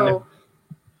 Fine. So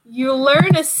you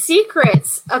learn a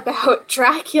secret about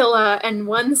Dracula and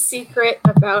one secret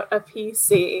about a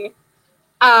PC.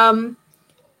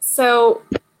 So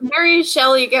Mary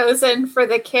Shelley goes in for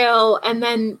the kill, and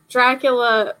then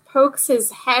Dracula pokes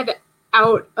his head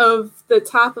out of the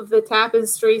top of the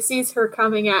tapestry, sees her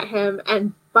coming at him,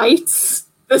 and bites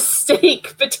the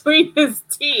stake between his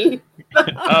teeth.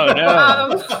 Oh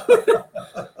no.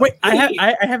 Wait,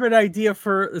 I have an idea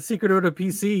for the secret of the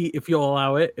PC. If you'll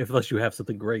allow it, unless you have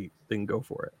something great, then go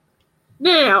for it.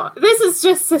 No. This is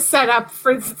just to set up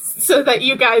for so that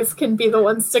you guys can be the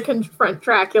ones to confront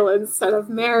Dracula instead of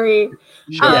Mary.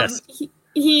 Yes.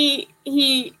 He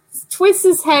twists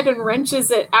his head and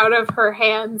wrenches it out of her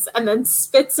hands, and then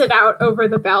spits it out over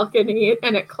the balcony,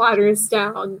 and it clatters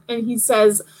down. And he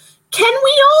says, "Can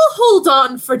we all hold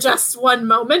on for just one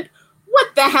moment?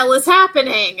 What the hell is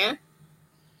happening?"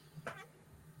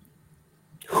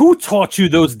 Who taught you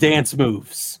those dance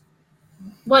moves?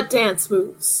 What dance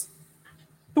moves?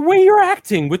 The way you're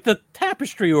acting with the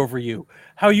tapestry over you,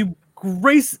 how you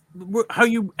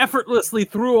effortlessly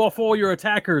threw off all your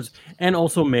attackers, and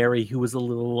also Mary, who was a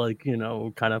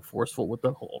little kind of forceful with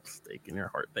the whole stake in your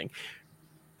heart thing.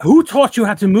 Who taught you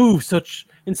how to move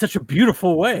in such a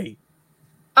beautiful way?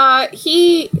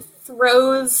 He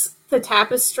throws the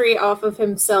tapestry off of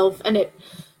himself, and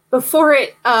before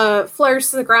it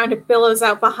flares to the ground, it billows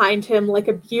out behind him like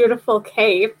a beautiful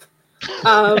cape.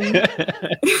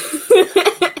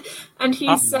 And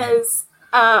he says,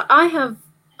 I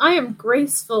am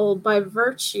graceful by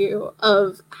virtue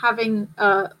of having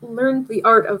learned the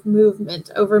art of movement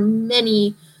over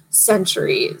many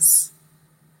centuries."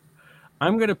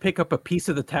 I'm gonna pick up a piece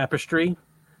of the tapestry.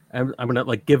 I'm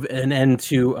gonna give an end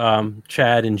to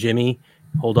Chad and Jimmy.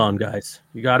 Hold on, guys.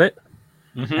 You got it?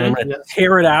 Mhm. And I'm gonna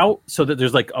tear it out so that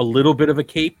there's a little bit of a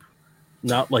cape,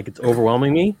 not like it's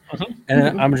overwhelming me.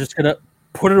 And I'm just gonna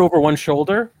put it over one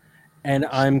shoulder, and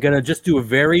I'm gonna just do a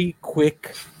very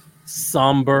quick,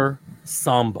 somber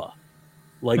samba,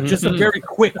 just a very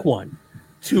quick one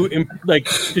to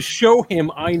show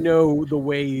him I know the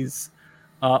ways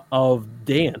of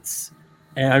dance.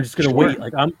 And I'm just gonna wait.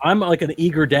 I'm like an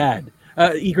eager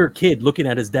eager kid looking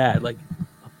at his dad.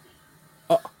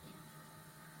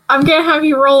 I'm gonna have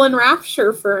you roll in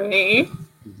Rapture for me.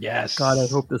 Yes. God, I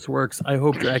hope this works. I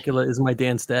hope Dracula is my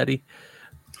dance daddy.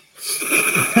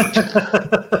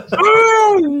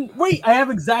 Oh, wait, I have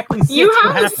exactly 6. You What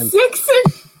have a happened? 6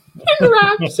 in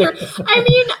Rapture. I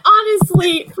mean,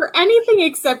 honestly, for anything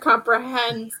except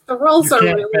comprehend, the rolls You are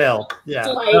can't really fail. Yeah.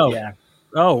 like. Oh. Yeah.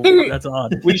 Oh, There- that's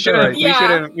odd. We should have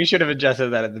Yeah. we should have adjusted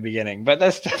that at the beginning, but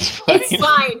that's fine. It's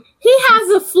fine. He has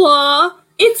a flaw.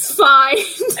 It's fine.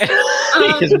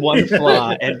 He has one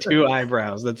flaw and 2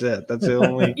 eyebrows. That's it. That's the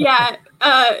only. Yeah,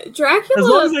 Dracula. As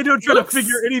long as I don't try looks- to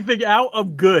figure anything out,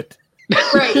 I'm good.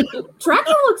 Right.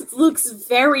 Dracula looks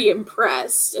very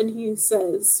impressed, and he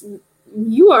says,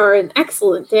 "You are an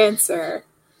excellent dancer."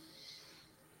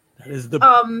 That is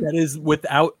Um, that is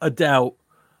without a doubt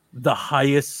the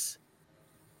highest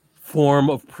form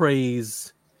of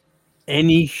praise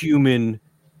any human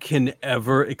can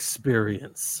ever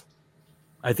experience.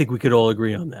 I think we could all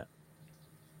agree on that.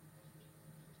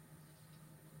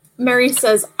 Mary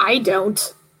says, I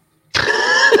don't.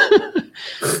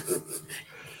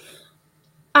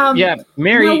 Yeah,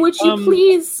 Mary. Now, would you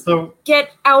please So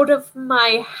get out of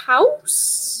my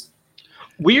house?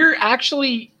 We're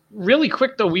actually really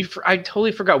quick though. I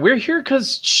totally forgot. We're here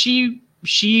because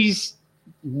she's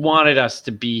wanted us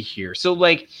to be here. So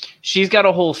like, she's got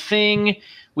a whole thing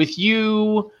with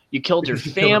you. You killed her Because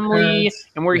you killed her family, parents.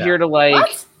 and we're Yeah. here to like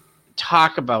What?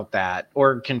 talk about that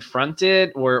or confront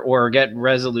it or get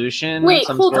resolution. Wait,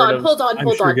 some hold sort on, of- hold on, I'm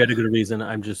hold sure on. you had a good reason.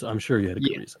 I'm sure you had a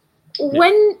good Yeah. reason.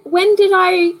 When did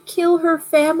I kill her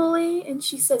family? And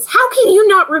she says, how can you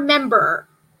not remember?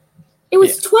 It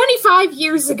was 25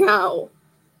 years ago.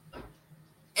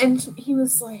 And he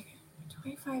was like,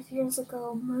 25 years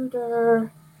ago,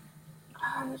 murder.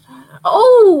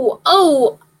 Oh,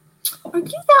 are you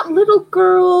that little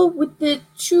girl with the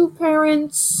two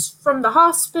parents from the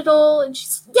hospital? And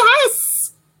she's,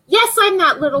 yes, I'm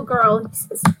that little girl. And he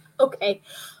says, okay,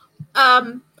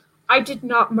 I did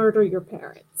not murder your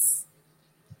parents.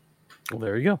 Well,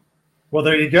 there you go. well,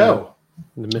 there you go.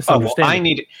 The Oh, well, misunderstanding. I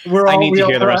need. We're I all, need we to all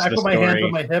hear the rest I of the put my hands story.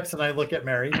 on my hips and I look at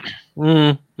Mary.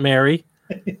 Mary.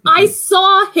 I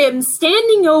saw him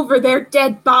standing over their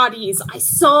dead bodies. I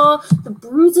saw the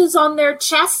bruises on their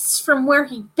chests from where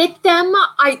he bit them.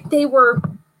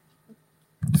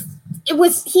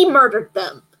 He murdered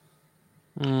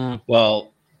them.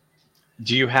 Well,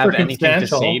 do you have anything to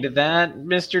Circumstantial. say to that,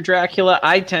 Mr. Dracula?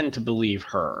 I tend to believe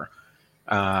her.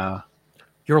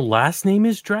 Your last name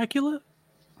is Dracula?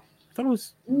 I thought it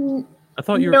was. I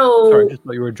thought you were. No. Sorry, I just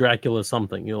thought you were Dracula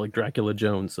something. You're like Dracula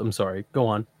Jones. I'm sorry. Go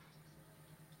on.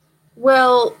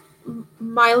 Well,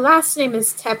 my last name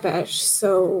is Tepesh,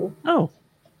 so Oh.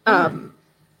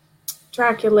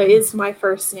 Dracula is my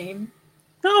first name.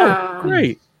 Oh,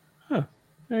 great. Huh.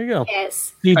 There you go.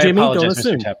 Yes. See, I Jimmy, don't apologize,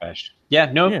 assume. Mr. Tepesh.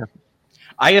 Yeah, no. Yeah.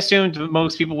 I assumed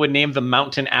most people would name the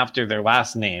mountain after their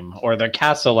last name or their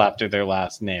castle after their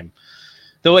last name.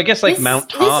 Though I guess like Mount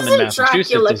Tom in This isn't Massachusetts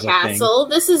Dracula is a thing. Castle.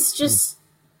 This is just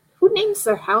who names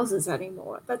their houses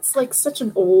anymore? That's like such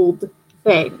an old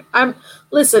thing.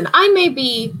 Listen. I may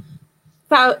be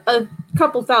a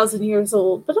couple thousand years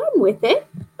old, but I'm with it.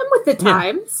 I'm with the Yeah.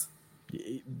 times.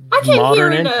 I came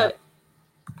Modern here in and-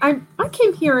 I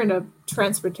came here in a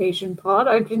transportation pod.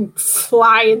 I didn't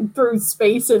fly through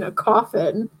space in a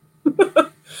coffin.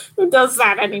 Who does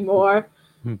that anymore?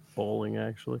 Bowling,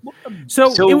 actually. So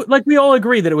like we all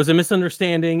agree that it was a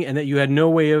misunderstanding and that you had no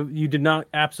way of, you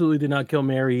absolutely did not kill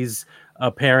Mary's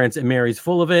parents, and Mary's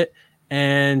full of it,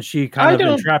 and she kind of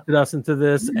entrapped us into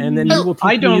this, and then you will teach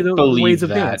I don't me the believe ways of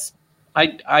that. dance.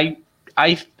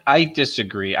 I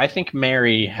disagree. I think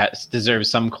Mary deserves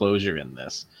some closure in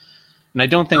this, and I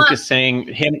don't think just saying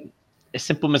him a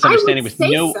simple misunderstanding with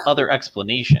no other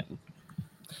explanation.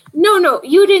 No,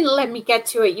 you didn't let me get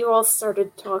to it. You all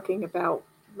started talking about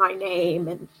my name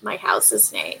and my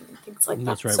house's name and things like that.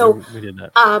 That's right. So, we did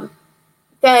that.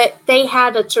 that they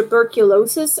had a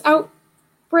tuberculosis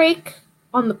outbreak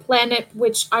on the planet,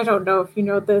 which I don't know if you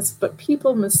know this, but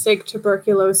people mistake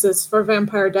tuberculosis for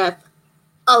vampire death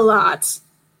a lot.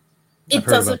 It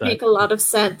doesn't make a lot of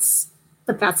sense,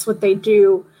 but that's what they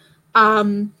do.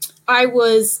 I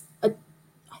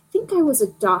think I was a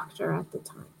doctor at the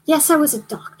time. Yes, I was a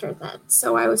doctor then,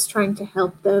 so I was trying to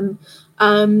help them.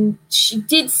 She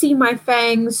did see my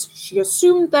fangs. She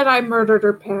assumed that I murdered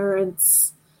her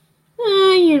parents.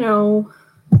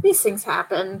 These things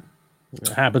happen. It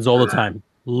happens all the time.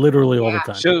 Literally all the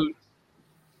time.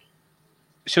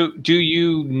 So do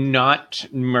you not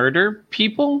murder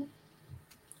people?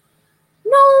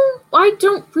 No, I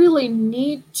don't really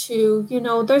need to.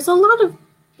 There's a lot of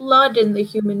blood in the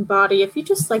human body. If you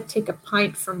just take a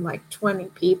pint from 20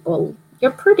 people,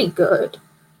 you're pretty good.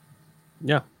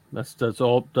 Yeah, that's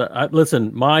all.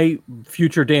 Listen, my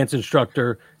future dance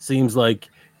instructor seems like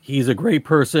he's a great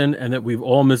person, and that we've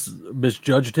all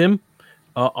misjudged him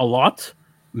a lot.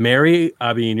 Mary,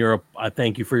 I mean, I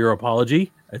thank you for your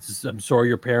apology. I'm sorry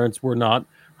your parents were not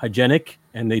hygienic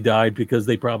and they died because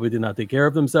they probably did not take care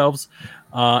of themselves.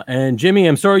 And Jimmy,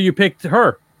 I'm sorry you picked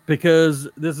her, because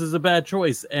this is a bad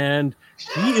choice, and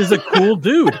he is a cool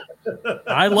dude.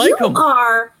 I like him. You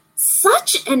are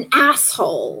such an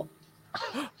asshole.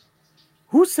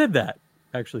 Who said that?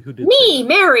 Actually, who did? Me,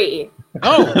 Mary.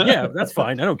 Oh, yeah, that's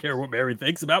fine. I don't care what Mary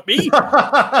thinks about me.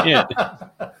 Yeah.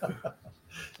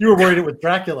 You were worried it was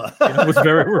Dracula. I was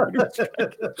very worried.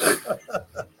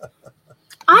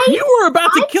 You were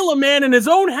about to kill a man in his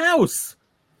own house.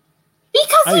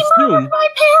 Because I he murdered assume- my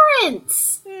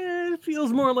parents! It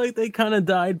feels more like they kind of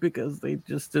died because they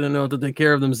just didn't know how to take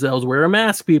care of themselves. Wear a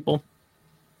mask, people.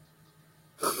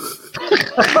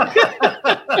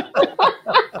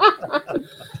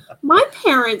 My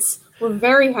parents were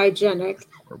very hygienic.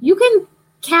 You can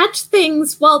catch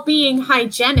things while being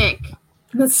hygienic.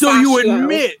 So you Mustachio.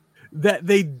 admit that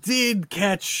they did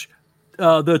catch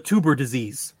the tuber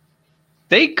disease.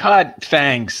 They cut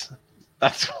fangs.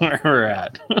 That's where we're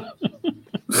at. I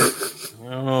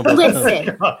don't know about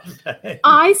Listen, God.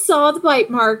 I saw the bite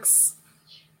marks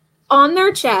on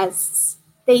their chests.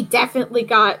 They definitely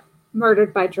got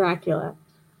murdered by Dracula.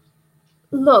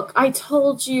 Look, I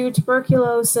told you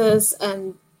tuberculosis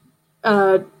and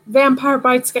vampire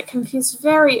bites get confused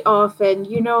very often.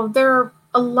 You know, there are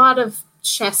a lot of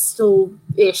chestal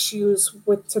issues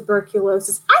with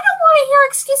tuberculosis. I don't want to hear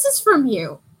excuses from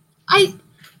you.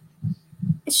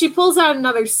 She pulls out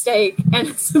another stake and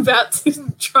is about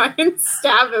to try and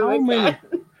stab him again.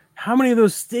 How many of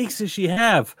those stakes does she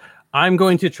have? I'm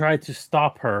going to try to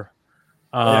stop her.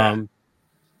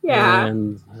 Yeah.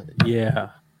 And yeah.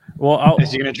 Well,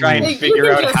 Is she going to try and You figure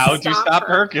can out just how to stop stop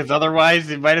her. her? Because otherwise,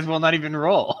 it might as well not even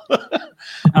roll.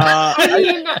 I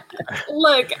mean,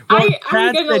 look, Well, I'm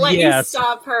Chad going to said let yes. you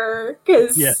stop her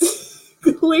because Yes.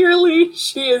 clearly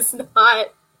she is not.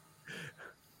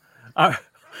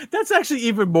 that's actually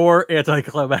even more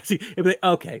anticlimactic. It'd be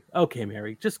like, okay,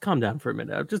 Mary, just calm down for a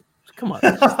minute. Just come on.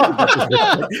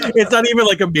 It's not even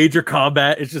like a major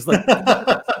combat. It's just like,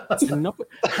 enough.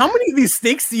 How many of these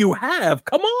stakes do you have?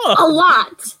 Come on. A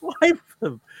lot. Wipe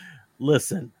them.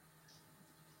 Listen,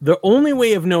 the only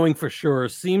way of knowing for sure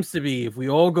seems to be if we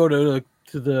all go to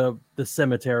the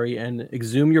cemetery and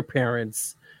exhume your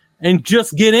parents and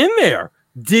just get in there,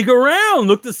 dig around,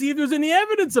 look to see if there's any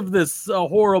evidence of this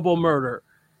horrible murder.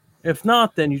 If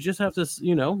not, then you just have to,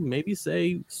 maybe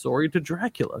say sorry to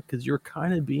Dracula because you're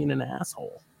kind of being an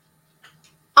asshole.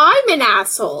 I'm an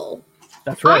asshole.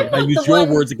 That's right. I'm I not used the your one-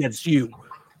 words against you.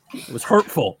 It was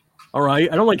hurtful. All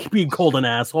right. I don't like being called an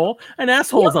asshole. An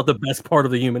asshole is not the best part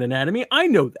of the human anatomy. I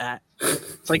know that.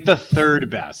 It's like the third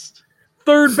best.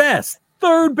 Third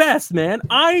best, man.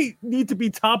 I need to be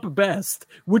top best,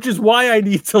 which is why I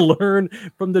need to learn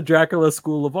from the Dracula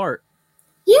School of Art.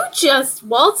 You just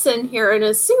waltzed in here and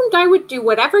assumed I would do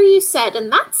whatever you said, and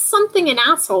that's something an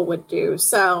asshole would do,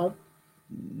 so.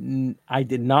 I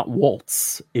did not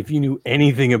waltz. If you knew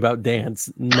anything about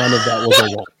dance, none of that was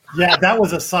a waltz. Yeah, that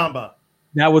was a samba.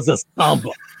 That was a samba.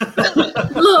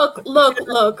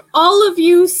 Look. All of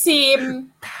you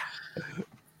seem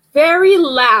very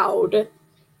loud.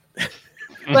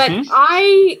 But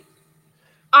I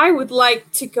would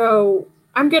like to go.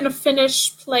 I'm going to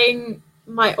finish playing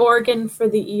my organ for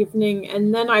the evening,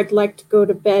 and then I'd like to go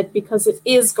to bed because it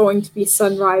is going to be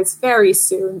sunrise very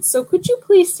soon. So could you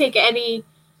please take any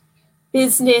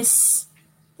business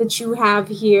that you have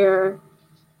here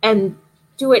and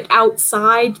do it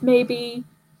outside, maybe?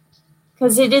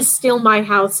 Because it is still my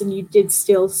house, and you did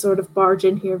still sort of barge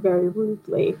in here very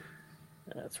rudely.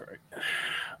 That's right.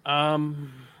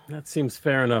 That seems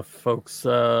fair enough, folks.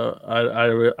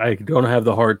 I don't have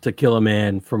the heart to kill a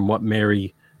man from what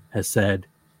Mary has said,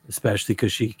 especially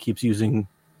because she keeps using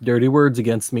dirty words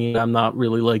against me. I'm not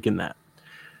really liking that.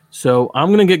 So I'm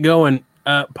going to get going.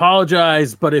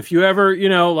 Apologize, but if you ever,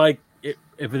 if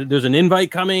there's an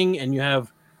invite coming and you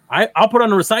have, I'll put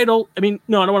on a recital. I mean,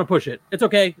 no, I don't want to push it. It's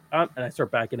okay. And I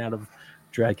start backing out of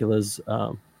Dracula's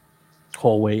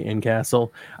hallway in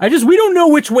castle. We don't know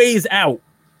which way is out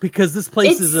because this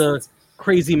place is a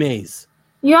crazy maze.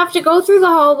 You have to go through the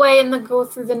hallway and then go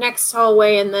through the next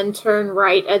hallway and then turn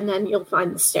right and then you'll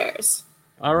find the stairs.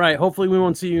 All right. Hopefully we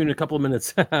won't see you in a couple of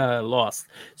minutes. Lost.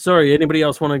 Sorry. Anybody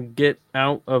else want to get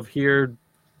out of here?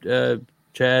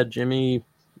 Chad, Jimmy,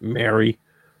 Mary.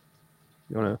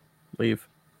 You want to leave?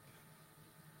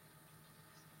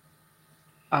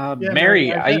 Yeah,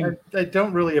 Mary, I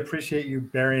don't really appreciate you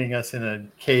burying us in a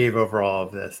cave over all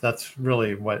of this. That's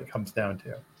really what it comes down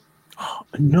to.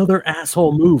 Another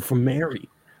asshole move from Mary.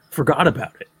 Forgot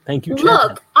about it. Thank you, Chad.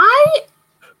 Look,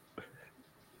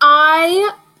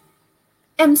 I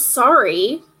am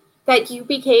sorry that you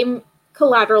became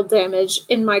collateral damage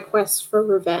in my quest for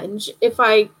revenge. If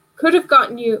I could have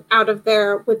gotten you out of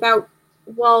there without,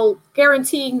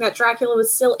 guaranteeing that Dracula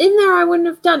was still in there, I wouldn't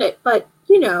have done it. But,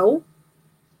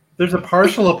 There's a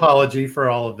partial apology for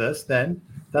all of this, then.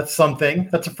 That's something.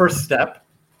 That's a first step.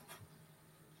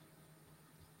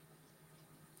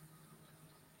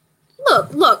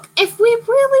 Look, if we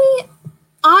really,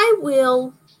 I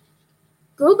will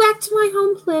go back to my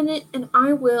home planet and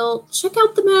I will check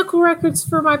out the medical records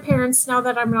for my parents now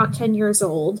that I'm not 10 years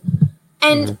old.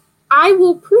 And I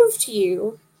will prove to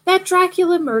you that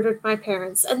Dracula murdered my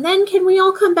parents, and then can we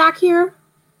all come back here?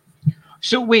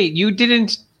 So wait, you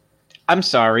didn't. I'm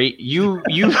sorry. You've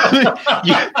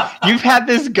had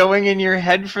this going in your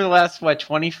head for the last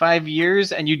 25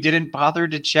 years, and you didn't bother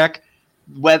to check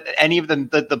what any of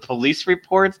the police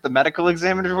reports, the medical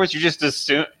examiner reports. You just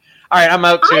assume. All right, I'm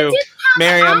out too.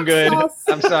 Mary, I'm good.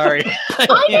 I'm sorry.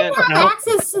 I didn't have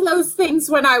access to those things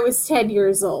when I was 10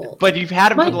 years old. But you've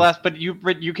had them for the last. But you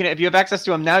can, if you have access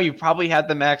to them now, you've probably had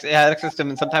them access to them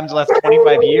in sometimes the last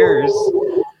 25 years.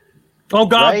 Oh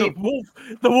God, right?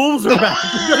 the wolves are back.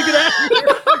 We gotta get out of here.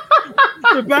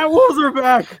 The bat wolves are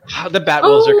back. The bat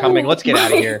wolves are coming. Let's get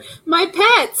out of here. My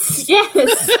pets,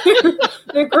 yes.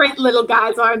 They're great little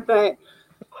guys, aren't they?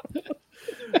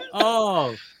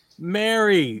 Oh,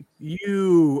 Mary,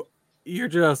 you're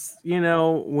just,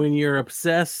 when you're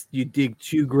obsessed, you dig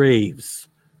 2 graves.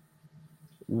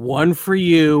 One for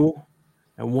you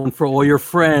and one for all your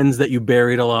friends that you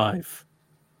buried alive.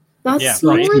 That's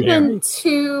more than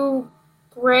 2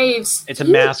 graves. It's a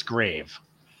mass grave.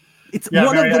 It's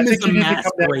one Mary, of them I is think a you need mass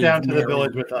to come grave. down to the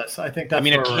village with us. I think that's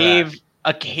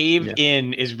a cave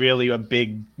in is really a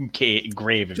big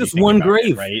grave. If just you think one about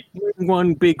grave, it, right?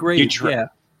 One big grave. Yeah,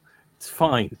 it's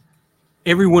fine.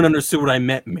 Everyone understood what I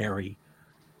meant, Mary.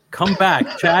 Come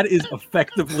back. Chad is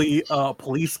effectively a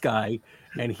police guy,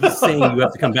 and he's saying you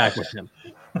have to come back with him.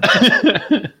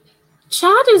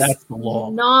 Chad is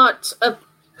not a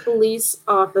police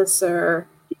officer.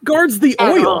 He guards the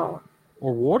oil all.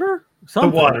 Or water.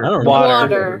 Something. The water. I don't know.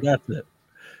 Water. That's it.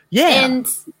 Yeah. And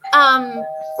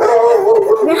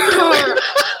there are...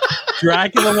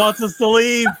 Dracula wants us to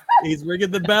leave. He's ringing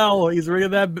the bell. He's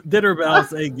ringing that dinner bell,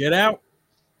 saying, "Get out."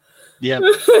 Yep.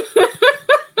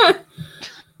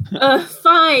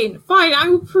 Fine. I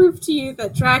will prove to you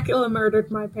that Dracula murdered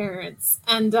my parents.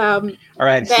 And all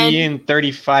right, see you in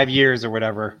 35 years or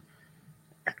whatever.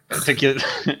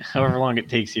 However long it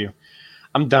takes you.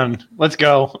 I'm done. Let's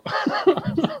go.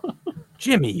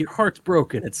 Jimmy, your heart's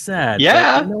broken. It's sad.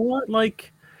 Yeah. But you know what?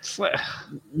 Like,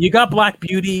 you got Black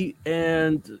Beauty,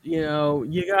 and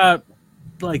you got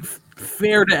like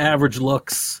fair to average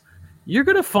looks. You're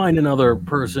gonna find another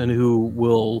person who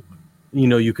will,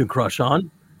 you can crush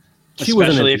on.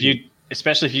 Especially if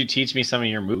you teach me some of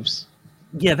your moves.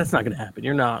 Yeah, that's not gonna happen.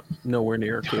 You're not nowhere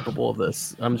near capable of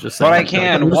this. I'm just saying. But I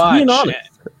can watch.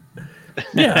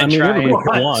 Yeah, I mean, everybody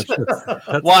can watch.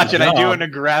 That's watch it.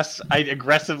 I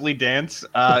aggressively dance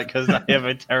because I have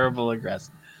a terrible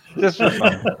aggressive. Just for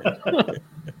fun.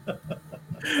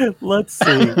 Let's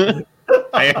see.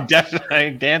 I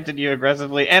danced at you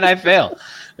aggressively, and I fail.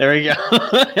 There we go.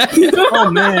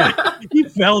 Oh man, he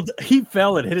fell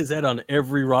and hit his head on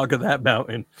every rock of that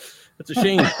mountain. That's a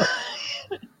shame.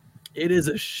 It is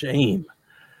a shame.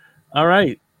 All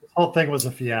right. This whole thing was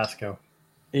a fiasco.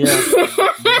 Yeah.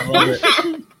 I love it.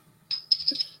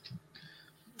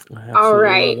 All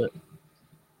right.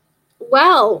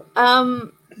 Well,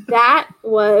 that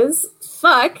was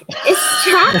Fuck. It's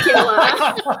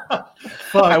Dracula.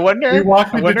 Fuck. I wonder. We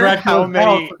walked into Dracula's how many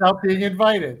house without being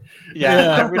invited.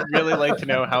 Yeah, I would really like to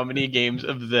know how many games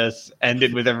of this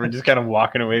ended with everyone just kind of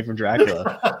walking away from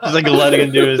Dracula, just like letting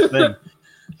him do his thing.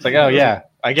 It's like, oh yeah,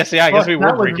 I guess we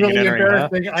were breaking really and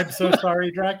entering. Huh? I'm so sorry,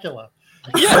 Dracula.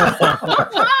 Yeah.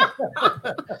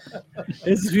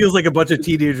 This feels like a bunch of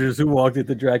teenagers who walked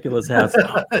into Dracula's house.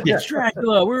 Oh, it's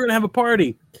Dracula. We're gonna have a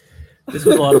party. This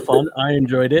was a lot of fun. I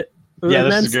enjoyed it. Yeah,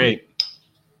 this is great.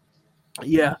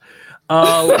 Yeah.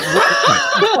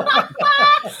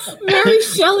 Mary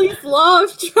Shelley's Law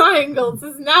of Triangles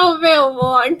is now available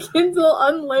on Kindle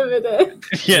Unlimited.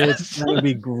 Yes, it's gonna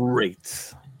be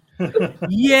great.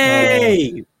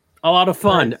 Yay! A lot of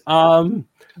fun.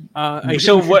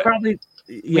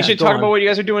 We should talk about what you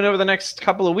guys are doing over the next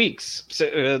couple of weeks.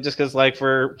 So, just because, like,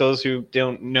 for those who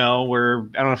don't know,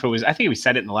 I don't know if it was. I think we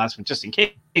said it in the last one, just in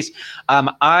case.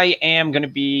 I am going to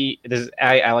be.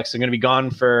 Alex, I'm going to be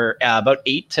gone for about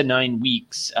 8 to 9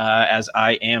 weeks, as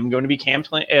I am going to be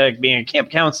being a camp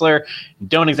counselor.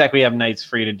 Don't exactly have nights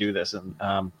free to do this, and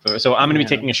so I'm going to be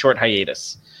taking a short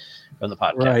hiatus from the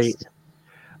podcast. Right.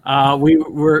 We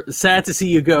were sad to see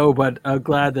you go, but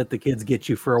glad that the kids get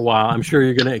you for a while. I'm sure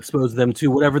you're going to expose them to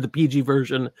whatever the PG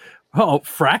version. Oh,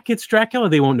 Frack, it's Dracula.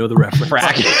 They won't know the reference.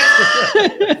 Frack.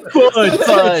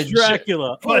 Fudge.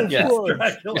 Dracula. Fudge.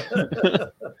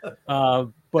 Dracula.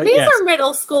 But these are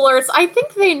middle schoolers. I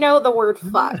think they know the word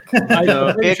fuck.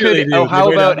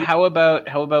 How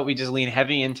about we just lean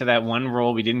heavy into that one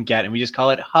role we didn't get, and we just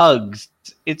call it Hugs.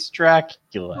 It's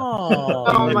Dracula.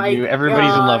 Oh my God.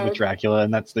 Everybody's in love with Dracula,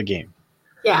 and that's the game.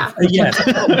 Yeah. Yes.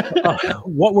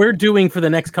 What we're doing for the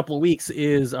next couple of weeks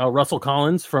is Russell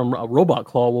Collins from Robot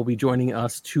Claw will be joining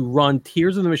us to run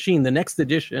Tears of the Machine, the next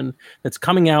edition that's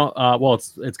coming out.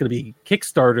 It's going to be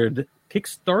Kickstarted.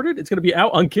 It's going to be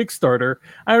out on Kickstarter.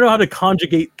 I don't know how to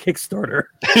conjugate Kickstarter.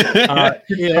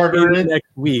 Next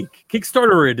week.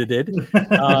 Kickstarter it did.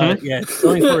 It's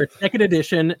going for a second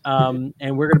edition,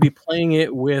 and we're going to be playing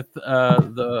it with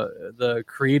the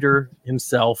creator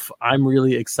himself. I'm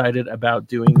really excited about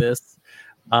doing this.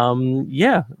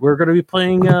 We're going to be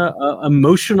playing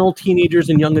emotional teenagers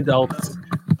and young adults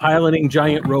piloting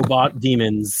giant robot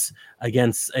demons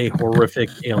against a horrific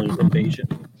alien invasion.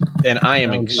 And I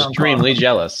am extremely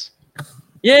jealous.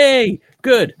 Yay!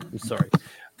 Good. I'm sorry.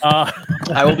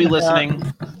 I will be listening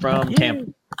from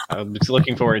camp. I'm just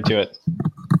looking forward to it.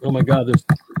 Oh my God! There's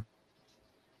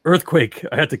earthquake.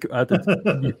 I had to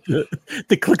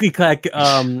the clicky clack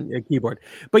keyboard.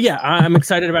 But yeah, I'm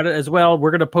excited about it as well.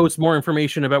 We're gonna post more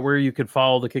information about where you could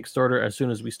follow the Kickstarter as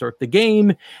soon as we start the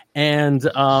game. And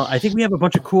I think we have a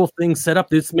bunch of cool things set up.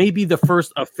 This may be the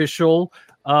first official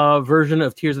version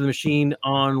of Tears of the Machine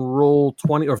on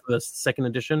Roll20, or for the second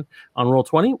edition on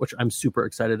Roll20, which I'm super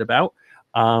excited about.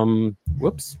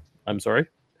 Whoops, I'm sorry.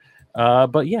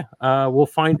 But yeah, we'll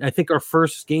find. I think our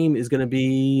first game is going to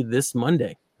be this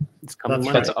Monday. It's coming.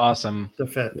 That's awesome. The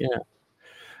 5th.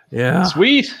 Yeah.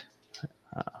 Sweet.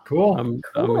 Cool. I'm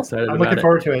excited. I'm looking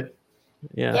forward to it.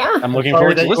 Yeah. I'm looking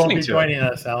forward to listening to joining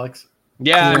us, Alex.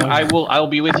 Yeah, I'll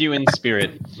be with you in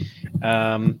spirit.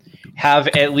 Have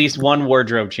at least one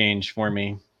wardrobe change for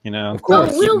me. Of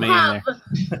course. We'll have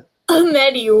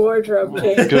many wardrobe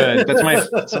changes. Good.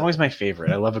 That's always my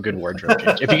favorite. I love a good wardrobe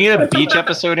change. If you can get a beach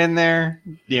episode in there,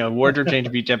 wardrobe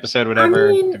change, beach episode, whatever.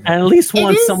 And at least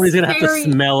once somebody's gonna have to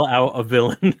smell out a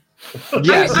villain.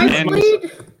 Yes.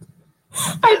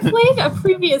 I played a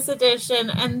previous edition,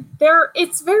 and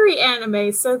it's very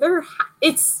anime, so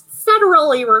it's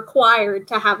federally required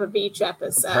to have a beach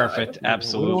episode. Perfect.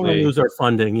 Absolutely. We don't want to lose our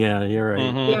funding. Yeah, you're right.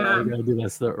 Mm-hmm. Yeah. We gotta do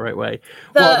this the right way.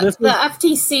 The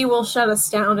FTC will shut us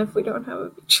down if we don't have a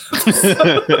beach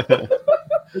episode.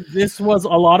 This was a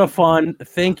lot of fun.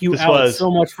 Thank you, Alex,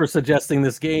 so much for suggesting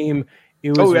this game.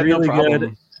 It was really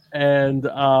good. And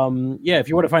if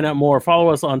you want to find out more, follow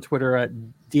us on Twitter at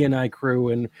DNI Crew,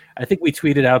 and I think we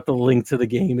tweeted out the link to the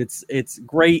game. It's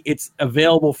great. It's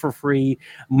available for free.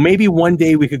 Maybe one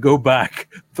day we could go back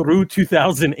through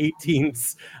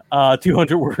 2018's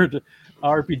 200-word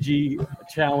RPG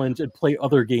challenge and play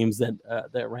other games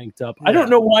that ranked up. I don't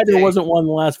know why there wasn't one in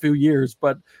the last few years,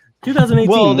 but 2018.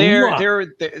 Well,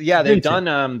 they've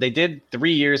done. They did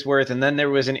 3 years worth, and then there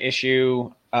was an issue.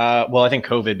 I think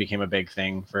COVID became a big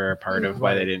thing for part of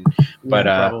why they didn't. But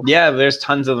there's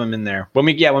tons of them in there. When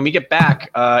we get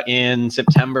back in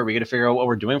September, we got to figure out what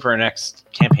we're doing for our next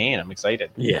campaign. I'm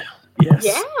excited. Yeah. Yes.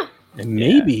 Yeah. And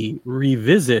maybe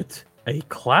revisit a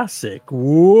classic.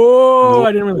 Whoa!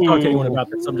 I didn't really talk to anyone about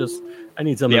this. I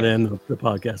need something to end the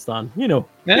podcast on. You know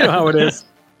how it is.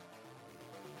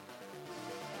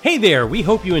 Hey there, we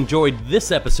hope you enjoyed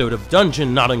this episode of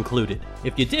Dungeon Not Included.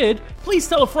 If you did, please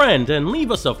tell a friend and leave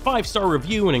us a 5-star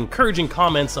review and encouraging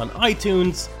comments on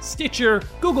iTunes, Stitcher,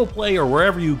 Google Play, or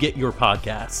wherever you get your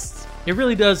podcasts. It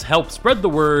really does help spread the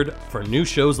word for new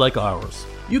shows like ours.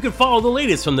 You can follow the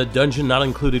latest from the Dungeon Not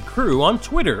Included crew on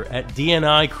Twitter at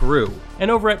DNI Crew,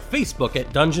 and over at Facebook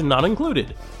at Dungeon Not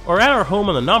Included, or at our home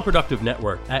on the Non-Productive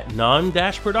Network at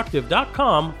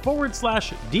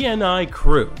non-productive.com/DNI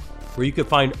Crew, where you can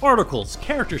find articles,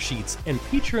 character sheets, and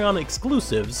Patreon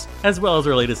exclusives, as well as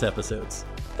our latest episodes.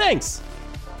 Thanks!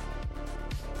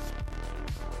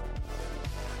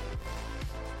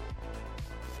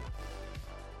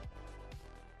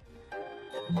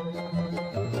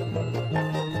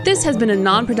 This has been a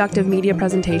Non-Productive Media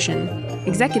presentation.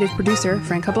 Executive producer,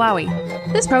 Frank Hablawi.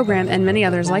 This program and many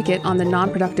others like it on the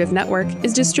Non-Productive Network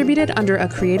is distributed under a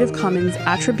Creative Commons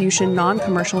Attribution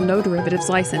Non-Commercial No Derivatives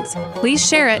license. Please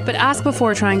share it, but ask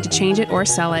before trying to change it or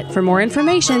sell it. For more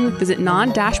information, visit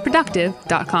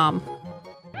non-productive.com.